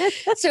big."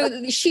 So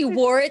she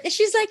wore it and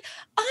she's like,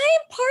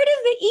 "I'm part of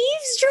the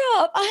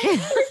Eavesdrop."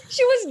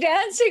 She was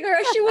dancing or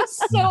she was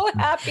so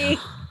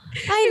happy.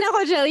 Ay,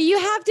 nako, Jelly. You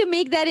have to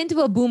make that into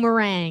a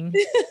boomerang.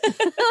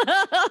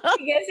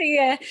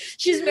 Yeah.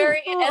 She's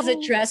wearing it as a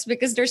dress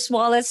because their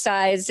smallest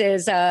size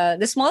is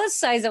the smallest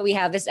size that we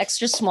have is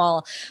extra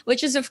small,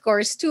 which is of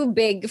course too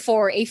big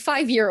for a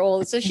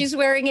 5-year-old. So she's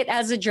wearing it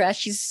as a dress.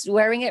 She's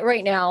wearing it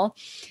right now.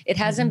 It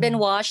hasn't been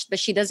washed, but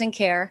she doesn't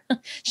care.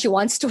 She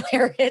wants to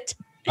wear it.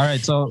 All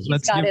right, so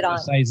let's give a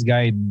size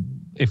guide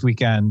if we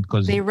can,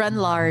 because they run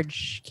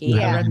large. Okay,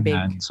 they run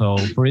big. So,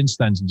 for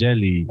instance,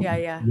 Jelly,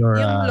 you're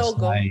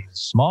size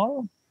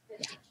small?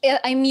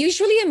 I'm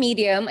usually a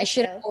medium. I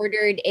should have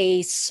ordered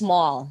a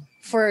small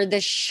for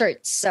the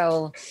shirt.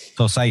 So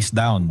size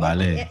down,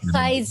 vale.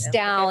 Size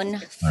down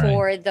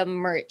for the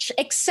merch.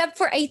 Except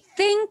for,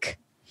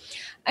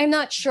 I'm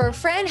not sure.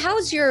 Fran,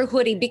 how's your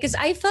hoodie? Because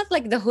I felt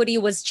like the hoodie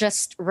was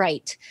just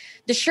right.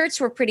 The shirts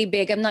were pretty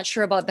big. I'm not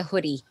sure about the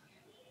hoodie.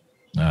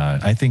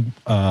 I think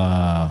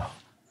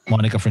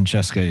Monica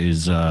Francesca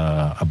is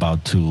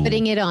about to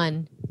putting it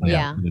on.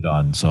 Yeah. Put it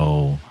on.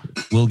 So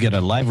we'll get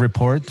a live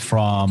report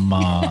from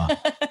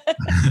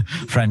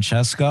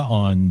Francesca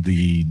on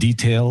the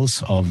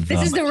details of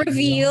This is the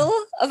reveal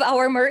of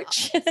our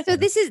merch. So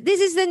this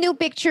is the new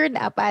picture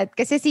dapat.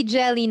 Kasi si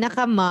Jelly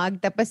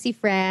naka-mug, tapos si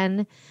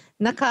Fran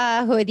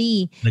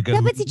naka-hoodie.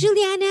 Dapat si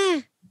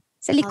Juliana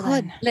sa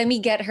likod. Let me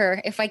get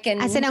her if I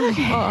can. Asan ang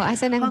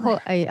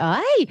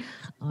ay.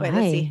 Wait,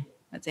 let's see.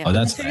 The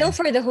material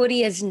for the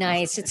hoodie is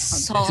nice. It's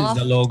soft. This is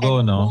the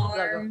logo, no?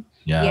 Warm.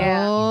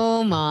 Yeah.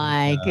 Oh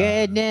my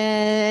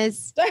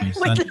goodness. Wait,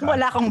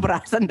 wala akong bra.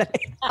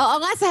 Sandali. Oo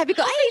nga, sabi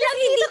ko,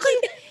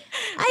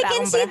 I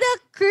can see the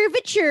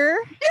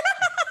curvature.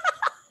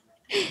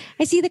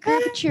 I see the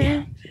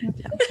curvature.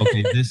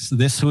 Okay,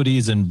 this hoodie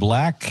is in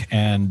black,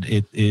 and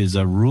it is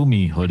a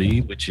roomy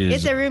hoodie, which is...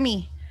 It's a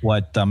roomy.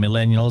 What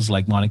millennials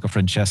like Monica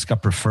Francesca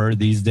prefer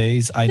these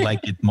days. I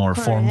like it more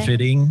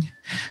form-fitting.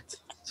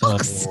 So,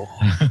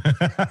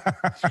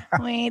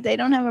 wait, I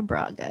don't have a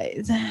bra,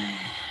 guys.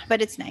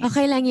 But it's nice.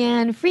 Okay lang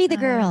yan. Free the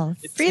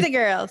girls. Free the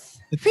girls.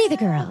 Free the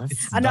girls.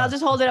 And I'll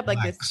just hold it up like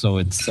this. So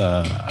it's...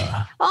 Oh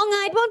nga,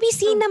 it won't be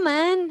seen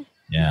naman.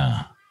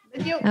 Yeah.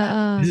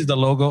 This is the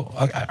logo.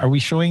 Are we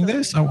showing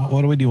this?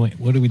 What are we doing?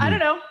 I don't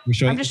know.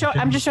 I'm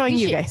just showing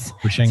you guys.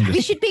 We're showing this.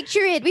 We should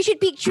picture it.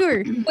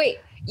 Wait,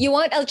 you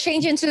want? I'll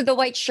change into the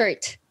white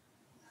shirt.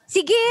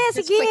 Sige.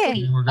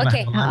 We're gonna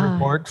have a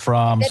report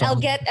from... Then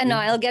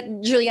I'll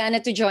get Juliana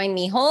to join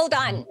me. Hold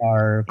on.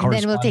 Our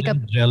correspondent, then we'll take a...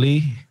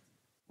 Jelly,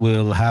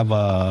 will have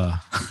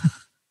a...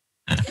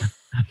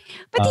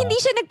 Ba't hindi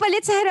siya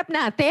nagpalit sa harap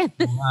natin?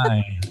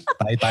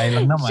 Tay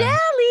lang naman.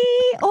 Jelly!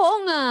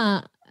 Oo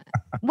nga.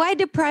 Why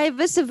deprive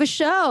us of a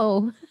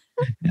show?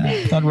 Yeah,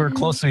 I thought we were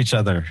close to each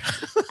other.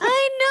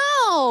 I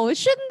know.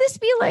 Shouldn't this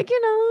be like,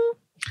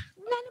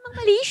 wala namang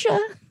mali siya.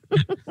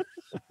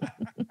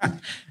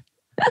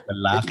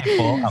 Lalaki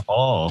po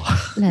ako.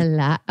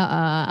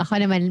 Ako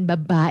naman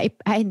babae.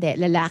 Hindi.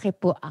 Lalaki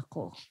po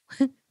ako.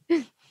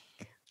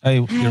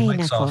 Your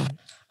mic's off,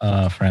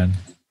 Fran.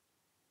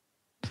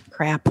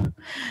 Crap.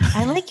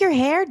 I like your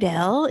hair,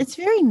 Del. It's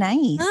very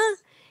nice. Huh?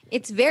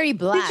 It's very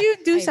black. Did you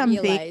do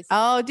something? Realized.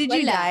 Oh, did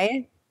you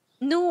dye?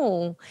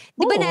 No.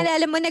 Di ba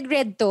naalala mo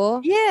nag-red to?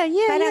 Yeah.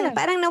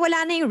 Parang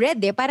nawala na yung red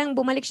Parang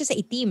bumalik siya sa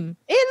itim.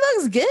 It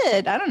looks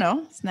good. I don't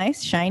know. It's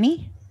nice,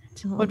 shiny.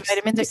 What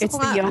vitamins? It's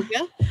the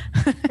yoga.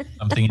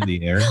 Something in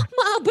the air.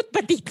 Maabot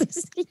pa dito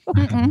sa'yo.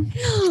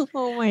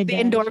 Oh my God. The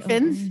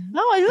endorphins.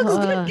 Oh, it looks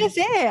good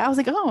kasi. I was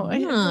like,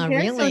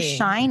 really? So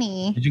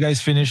shiny. Did you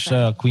guys finish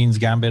Queen's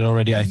Gambit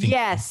already? I think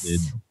yes. You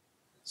did.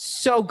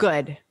 So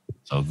good.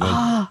 So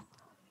good.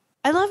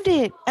 I loved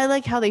it. I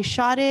like how they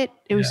shot it.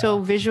 It was so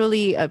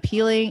visually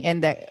appealing,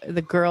 and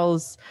the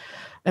girl's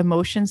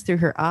emotions through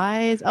her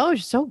eyes. Oh,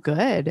 it's so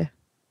good.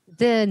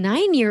 The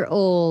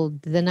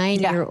 9-year-old,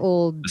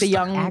 the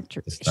young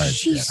actress,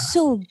 she's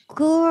so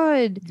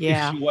good.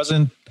 Yeah. If she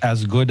wasn't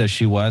as good as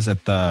she was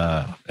at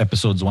the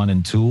episodes 1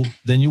 and 2,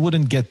 then you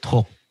wouldn't get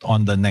hooked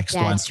on the next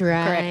one. That's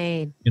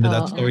right.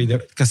 That story there,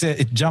 because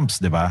it jumps,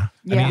 diba?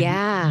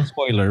 Yeah. No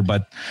spoiler,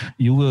 but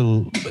you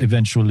will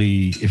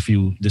eventually, if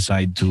you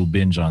decide to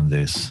binge on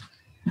this,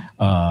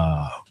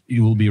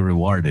 you will be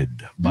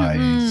rewarded by...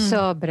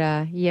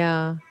 Sobra,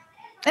 yeah.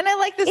 And I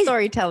like the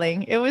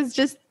storytelling. It was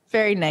just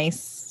very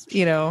nice.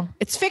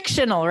 It's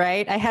fictional,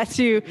 right? I had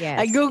to,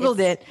 I Googled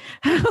it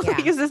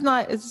because it's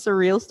just a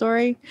real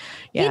story.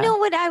 Yeah. You know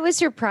what I was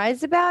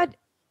surprised about?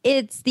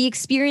 It's the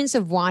experience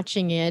of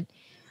watching it.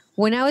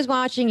 When I was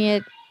watching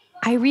it,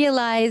 I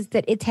realized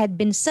that it had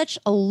been such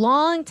a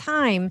long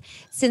time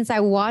since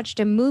I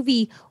watched a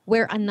movie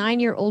where a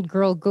 9-year-old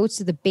girl goes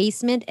to the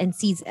basement and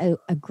sees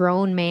a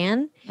grown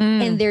man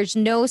and there's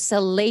no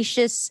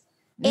salacious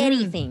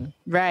anything.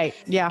 Right.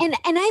 Yeah. And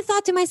I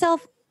thought to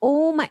myself,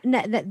 oh my,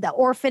 the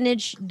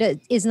orphanage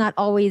is not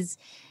always,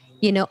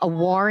 a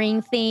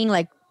warring thing.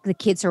 Like the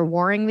kids are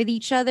warring with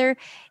each other.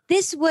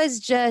 This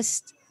was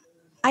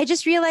I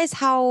just realized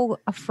how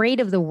afraid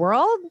of the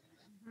world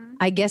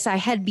I guess I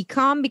had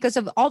become because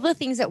of all the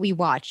things that we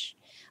watch.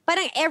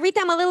 Parang every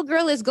time a little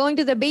girl is going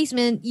to the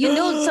basement, you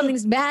know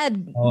something's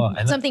bad.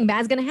 Something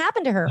bad's gonna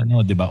happen to her.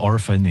 Ano, di ba?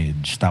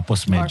 Orphanage.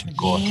 Tapos medyo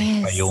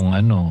gothic pa yung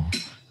ano.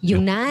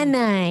 Yung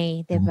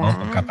nanay, di ba?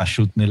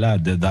 Pagkakashoot nila,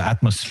 the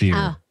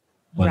atmosphere.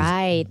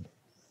 Right.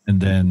 And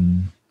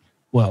then,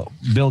 well,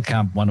 Bill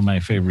Camp, one of my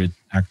favorite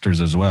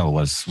actors as well,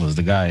 was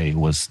the guy who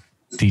was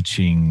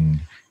teaching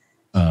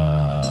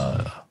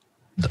the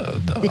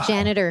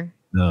janitor.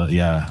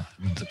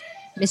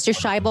 Mr.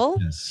 Scheibel?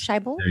 Yes.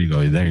 Scheibel?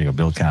 There you go.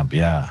 Bill Camp,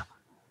 yeah.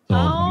 So,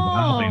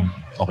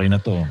 okay na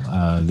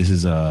to. This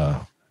is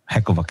a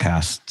heck of a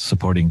cast,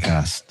 supporting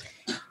cast.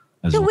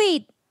 So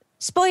wait,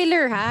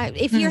 spoiler, ha?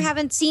 If you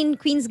haven't seen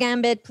Queen's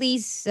Gambit,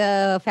 please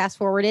fast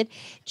forward it.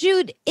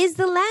 Jude, is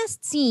the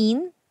last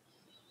scene...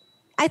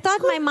 I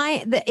thought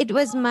it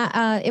was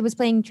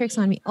playing tricks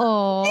on me.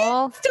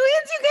 Oh, twins!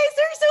 You guys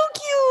are so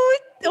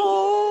cute.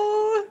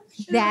 Oh,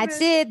 that's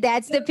it.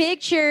 That's the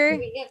picture.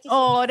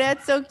 Oh,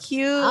 that's so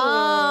cute.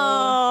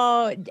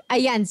 Oh,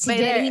 ayan. Si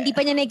Jelly hindi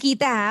pa niya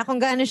nakita ha.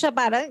 Kung gaano siya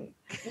parang.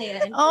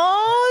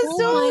 Oh,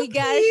 so my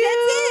gosh,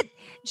 that's it.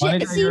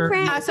 See,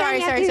 Frank.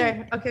 Sorry.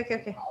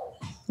 Okay.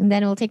 And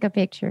then we'll take a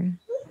picture.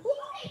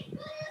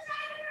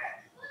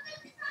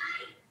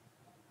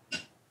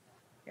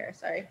 Here,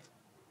 sorry.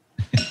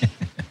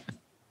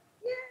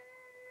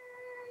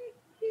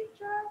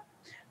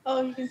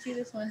 Oh, you can see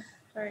this one.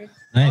 Sorry.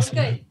 Nice.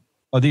 Okay.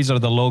 Oh, these are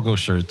the logo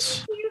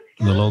shirts.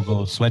 The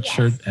logo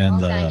sweatshirt and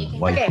the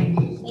white. Okay.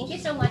 Thank you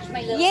so much,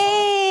 my little.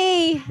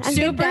 Yay!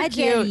 Super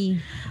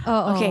cute.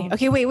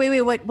 Okay.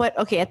 Wait. What?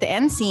 Okay, at the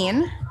end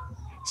scene.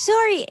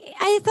 Sorry,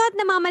 I thought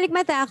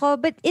namamalikmata ako,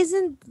 but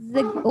isn't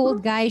the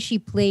old guy she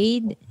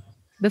played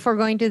before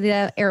going to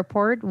the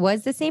airport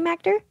was the same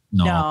actor?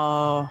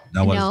 No.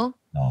 No.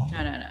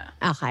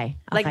 Okay.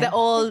 Like the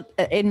old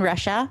in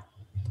Russia.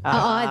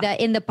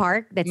 In the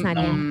park. That's not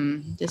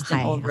him. Just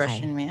an old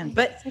Russian man.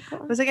 But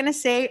what was I gonna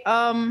say?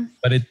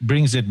 But it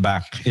brings it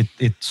back.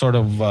 It sort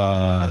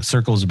of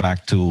circles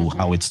back to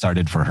how it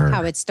started for her.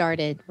 How it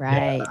started,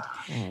 right?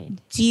 Right.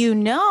 Do you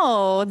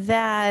know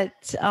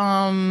that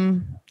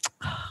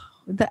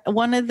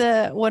one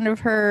of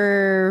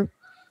her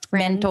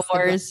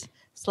mentors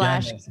 /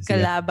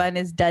 kalaban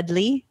is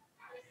Dudley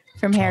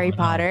from Harry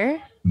Potter?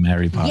 From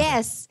Harry Potter.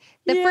 Yes.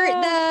 The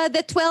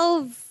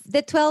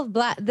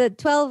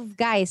 12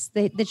 guys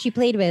that she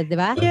played with,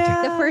 diba?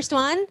 Yeah. The first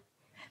one,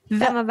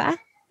 tama ba?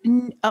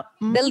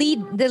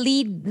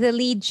 The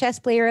lead chess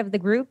player of the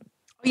group.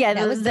 Yeah,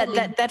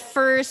 that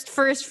first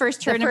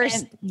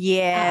tournament.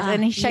 Yes,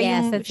 and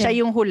siya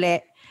yung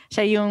huli.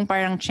 Siya yung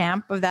parang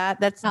champ of that.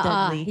 That's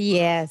Dudley.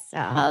 Yes.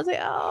 I was like,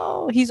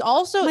 he's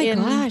also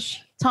in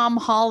Tom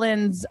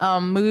Holland's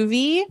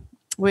movie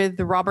with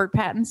Robert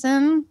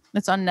Pattinson.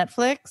 It's on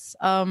Netflix.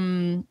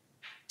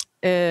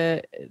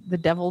 The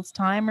Devil's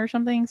Time or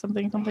something.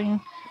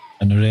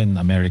 Ano rin,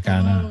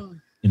 Americana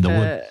in the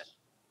Woods.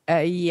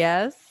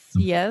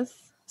 Yes.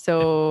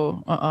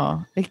 So,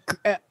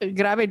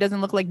 grabe,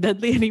 doesn't look like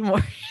Dudley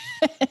anymore.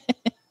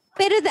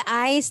 Pero the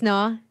eyes,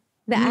 no?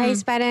 The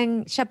eyes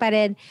parang siya pa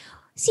rin.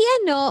 Si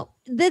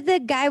the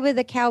guy with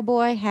the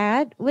cowboy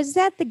hat, was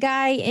that the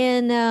guy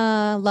in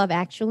Love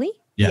Actually?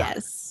 Yeah.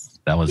 Yes.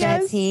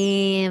 That's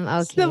him.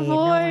 Okay. It's the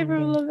boy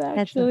from Love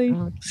Actually.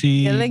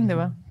 See,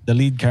 the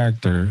lead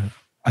character,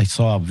 I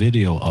saw a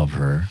video of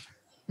her,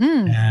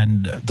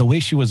 and the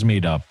way she was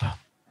made up,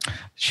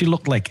 she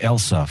looked like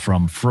Elsa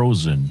from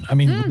Frozen. I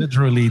mean,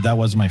 literally, that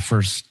was my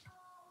first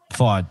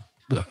thought.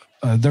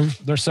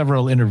 There's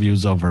several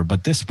interviews of her,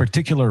 but this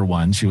particular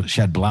one, she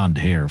had blonde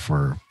hair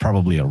for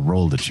probably a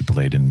role that she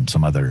played in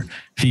some other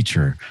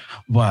feature.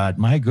 But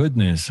my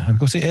goodness, sabi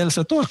ko si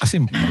Elsa to kasi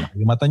yung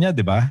mata niya,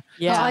 di ba?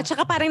 Yeah. Oo,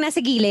 tsaka parang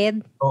nasa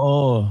gilid.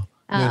 Oo.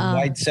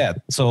 Wide set.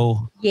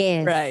 So,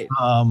 yes. Right.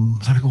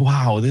 Sabi ko,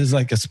 wow, this is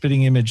like a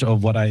spitting image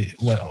of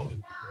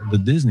the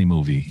Disney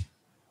movie.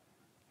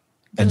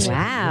 And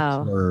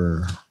wow.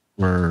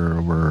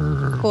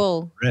 Were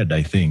cool. Red,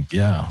 I think.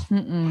 Yeah.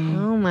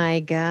 Oh my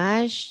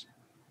gosh.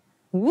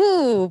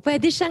 Woo,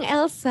 pwede siyang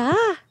Elsa.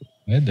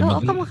 Oo,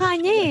 kamukha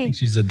niya eh. I think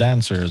she's a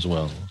dancer as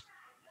well.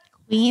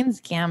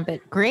 Queen's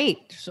Gambit.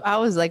 Great. So I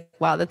was like,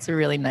 wow, that's a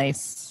really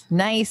nice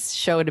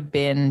show to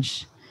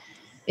binge.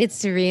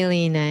 It's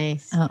really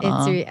nice.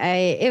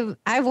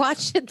 I've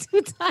watched it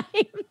 2 times.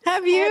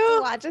 Have you? I have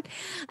to watch it.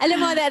 Alam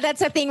mo, that's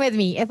the thing with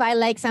me. If I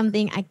like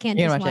something, I can't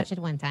just watch it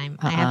 1 time.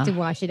 I have to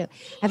watch it. I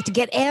have to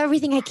get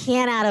everything I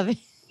can out of it.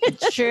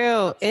 It's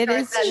true. It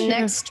is true.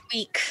 Next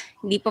week.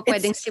 Hindi pa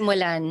pwedeng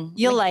simulan.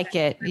 You'll like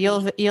it.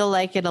 You'll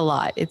like it a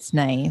lot. It's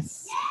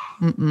nice.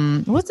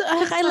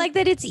 I like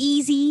that it's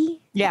easy.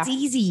 Yeah. It's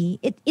easy.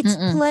 It's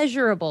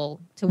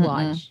pleasurable to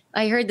watch.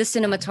 I heard the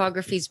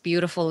cinematography is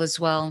beautiful as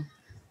well.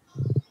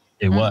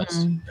 It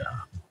was.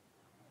 Yeah.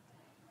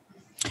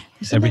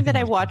 Something that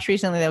I watched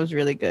recently that was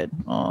really good.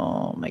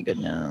 Oh my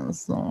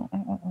goodness.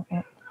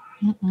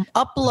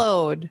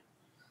 Upload.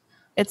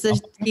 It's a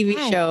TV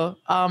show.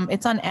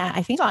 It's on,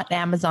 I think, on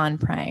Amazon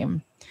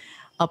Prime.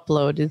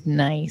 Upload is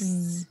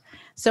nice.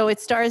 So it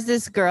stars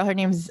this girl. Her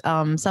name's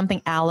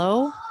something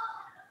Aloe.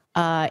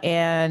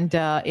 And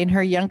in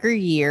her younger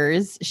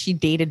years, she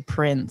dated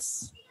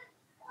Prince.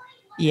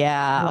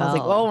 Yeah, I was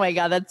like, oh my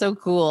God, that's so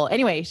cool.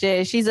 Anyway,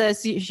 she's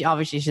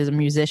obviously she's a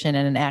musician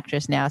and an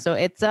actress now. So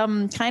it's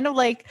kind of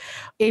like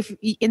if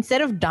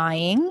instead of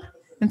dying,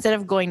 instead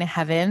of going to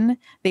heaven,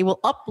 they will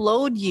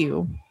upload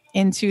you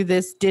into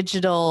this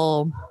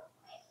digital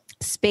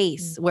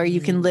space where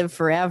you can live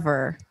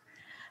forever.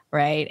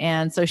 Right.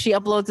 And so she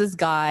uploads this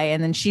guy,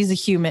 and then she's a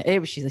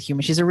human.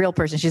 She's a real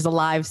person. She's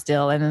alive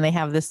still. And then they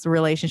have this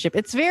relationship.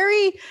 It's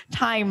very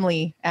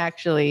timely,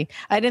 actually.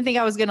 I didn't think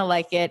I was going to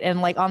like it. And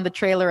like on the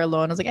trailer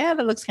alone, I was like, that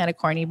looks kind of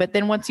corny. But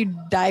then once you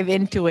dive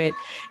into it,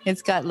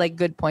 it's got like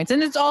good points.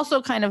 And it's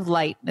also kind of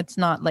light. It's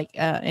not like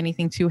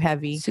anything too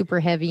heavy. Super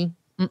heavy.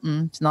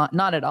 It's not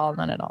at all.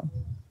 Not at all.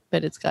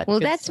 But it's got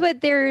that's stuff.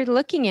 What they're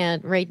looking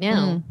at right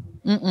now.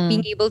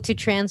 Being able to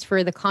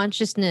transfer the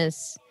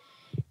consciousness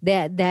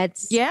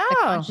that's the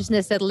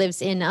consciousness that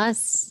lives in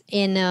us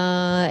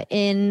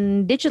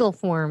in digital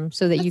form,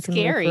 so that you can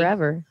live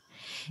forever.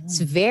 It's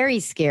very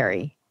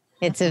scary.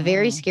 It's a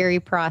very scary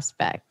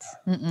prospect,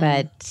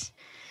 but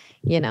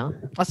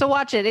so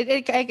watch it.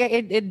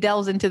 It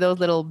delves into those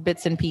little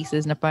bits and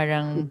pieces na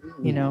parang,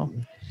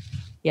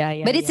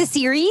 yeah. But it's a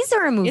series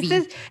or a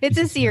movie? It's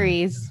a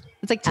series.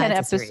 It's like 10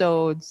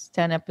 episodes.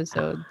 10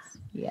 episodes.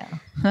 Yeah.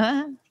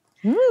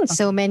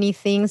 So many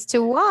things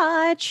to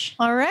watch.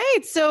 All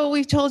right. So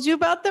we've told you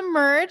about the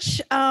merch.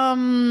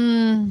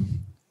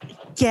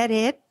 Get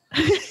it.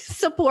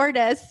 Support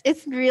us.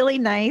 It's really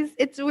nice.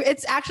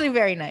 It's actually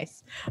very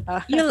nice.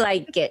 You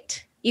like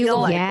it. You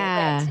like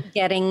it.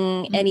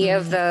 Getting any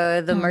of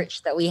the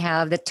merch that we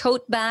have. The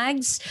tote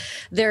bags.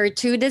 There are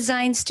 2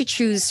 designs to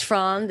choose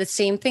from. The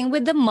same thing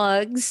with the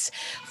mugs.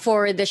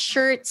 For the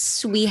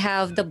shirts, we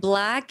have the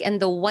black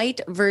and the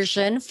white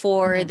version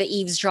for the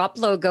Eavesdrop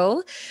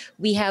logo.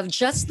 We have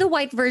just the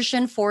white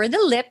version for the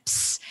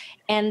lips,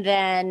 and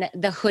then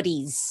the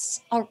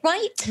hoodies. All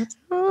right.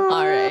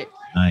 All right.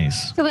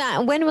 Nice. So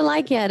when will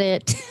I get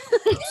it?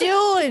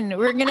 Soon.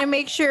 We're gonna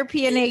make sure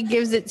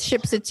PNA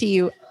ships it to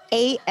you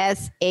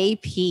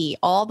ASAP,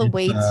 all the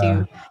way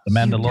to the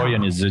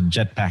Mandalorian is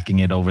jetpacking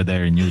it over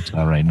there in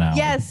Utah right now.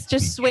 Yes,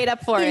 just wait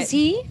up for it. Is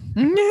he?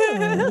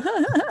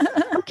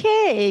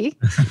 Okay.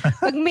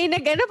 Pag may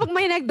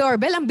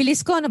nag-doorbell, ang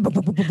bilis ko.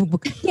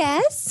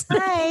 Yes.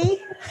 Hi.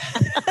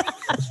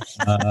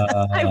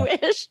 I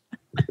wish.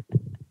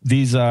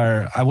 These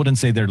are, I wouldn't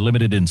say they're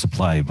limited in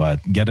supply,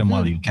 but get them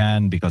while you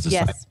can, because the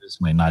sizes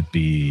may not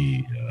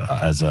be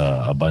as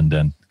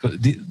abundant.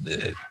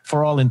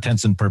 For all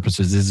intents and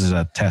purposes, this is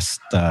a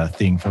test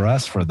thing for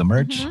us, for the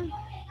merch.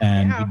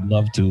 And we'd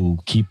love to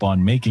keep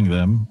on making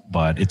them,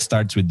 but it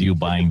starts with you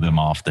buying them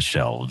off the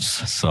shelves.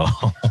 So...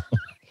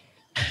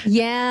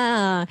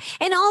 Yeah.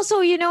 And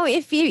also,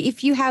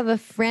 if you have a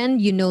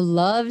friend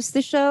loves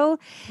the show,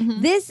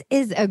 this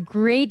is a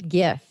great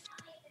gift.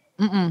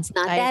 It's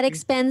not that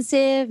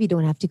expensive. You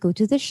don't have to go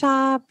to the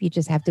shop. You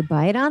just have to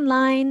buy it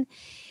online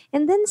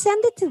and then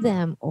send it to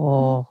them.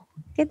 Oh,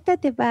 ganda,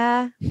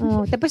 diba?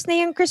 Oh, tapos na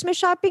yung Christmas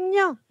shopping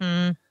nyo.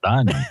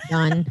 Done.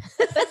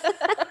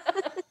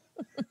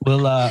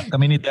 Well,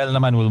 kami ni Del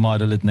naman will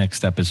model it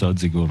next episode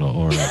siguro.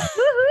 Or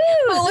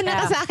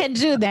Mauna ka sa akin,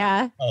 Jude,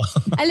 ha?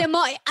 Alam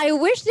mo, I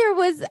wish there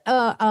was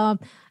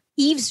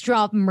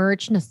Eavesdrop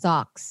merch na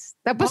socks.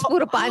 Tapos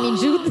puro paa ni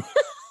Jude.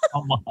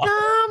 Tama.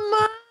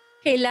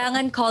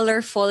 Kailangan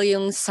colorful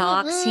yung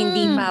socks,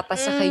 hindi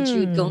mapasa kay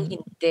Jude kung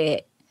hindi.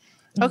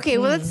 Okay,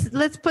 well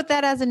let's put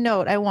that as a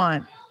note. I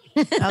want.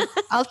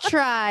 I'll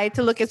try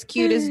to look as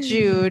cute as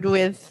Jude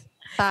with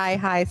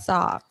thigh-high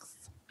socks.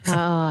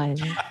 Oh,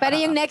 pero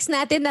yung next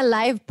natin na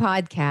live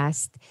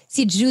podcast,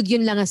 si Jude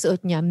yun lang ang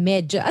suot niya,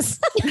 medyas.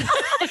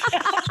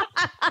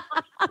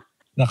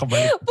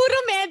 Puro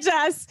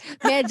medyas.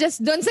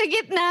 Medyas doon sa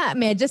gitna,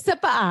 medyas sa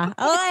paa.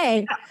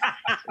 Okay.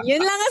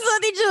 Yun lang ang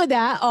suot ni Jude,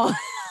 ha? Oh.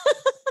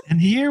 And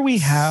here we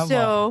have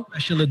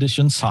special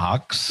edition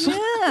socks.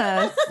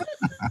 Yes.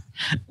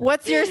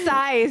 What's your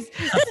size?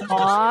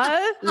 Small,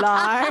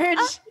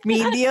 large,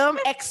 medium,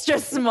 extra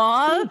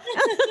small?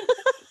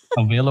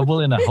 Available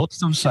in a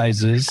host of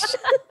sizes.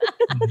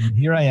 And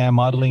here I am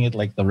modeling it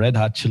like the Red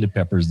Hot Chili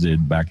Peppers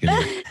did back in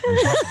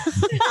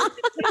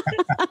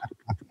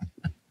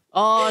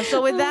Oh,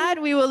 so with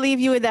that, we will leave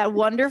you with that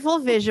wonderful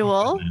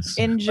visual.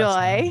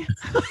 Enjoy.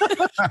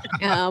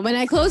 When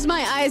I close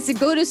my eyes to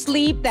go to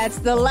sleep, that's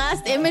the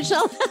last image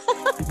I'll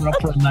have.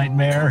 Up for a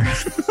nightmare.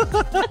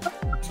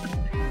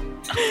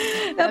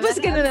 Tapos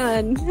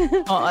ganoon.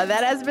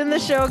 That has been the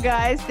show,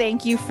 guys.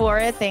 Thank you for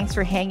it. Thanks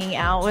for hanging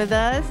out with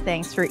us.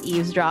 Thanks for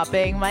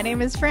eavesdropping. My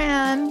name is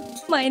Fran.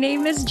 My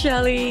name is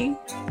Jelly.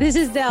 This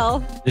is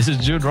Del. This is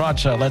Jude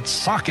Rocha. Let's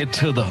sock it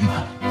to them.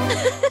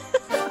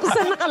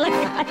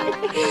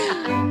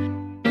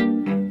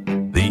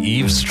 The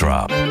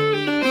Eavesdrop.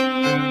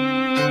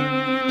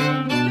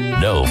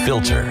 No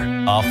filter,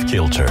 off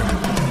kilter.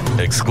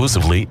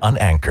 Exclusively on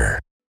Anchor.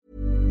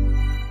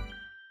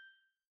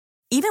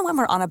 Even when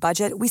we're on a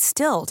budget, we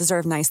still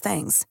deserve nice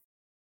things.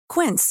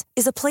 Quince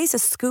is a place to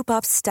scoop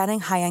up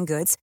stunning high-end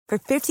goods for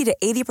 50 to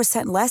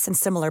 80% less than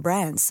similar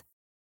brands.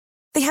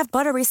 They have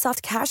buttery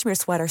soft cashmere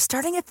sweaters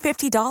starting at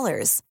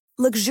 $50,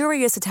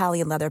 luxurious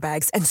Italian leather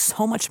bags, and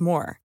so much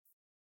more.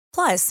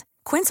 Plus,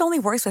 Quince only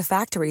works with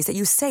factories that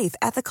use safe,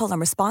 ethical, and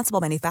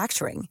responsible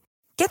manufacturing.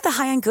 Get the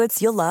high-end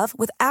goods you'll love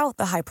without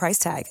the high price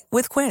tag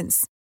with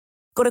Quince.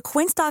 Go to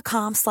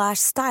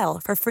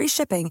quince.com/style for free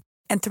shipping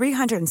and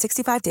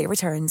 365-day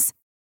returns.